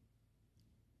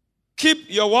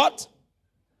 Keep your what?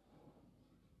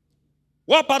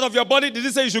 What part of your body did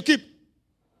he say you should keep?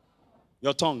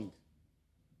 Your tongue.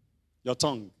 Your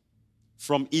tongue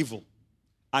from evil.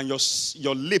 And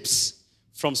your lips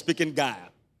from speaking guile.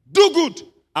 Do good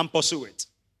and pursue it.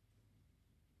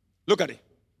 Look at it.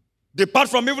 Depart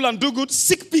from evil and do good.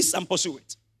 Seek peace and pursue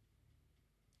it.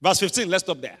 Verse 15, let's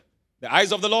stop there. The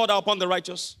eyes of the Lord are upon the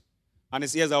righteous, and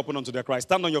his ears are open unto their cry.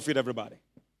 Stand on your feet, everybody.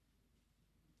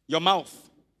 Your mouth.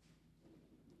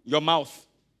 Your mouth.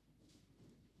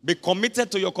 Be committed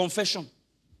to your confession.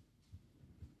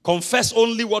 Confess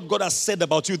only what God has said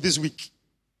about you this week.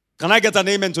 Can I get an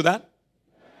amen to that?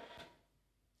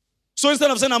 So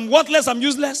instead of saying I'm worthless, I'm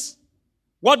useless,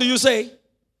 what do you say?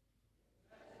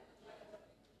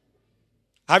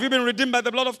 Have you been redeemed by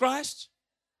the blood of Christ?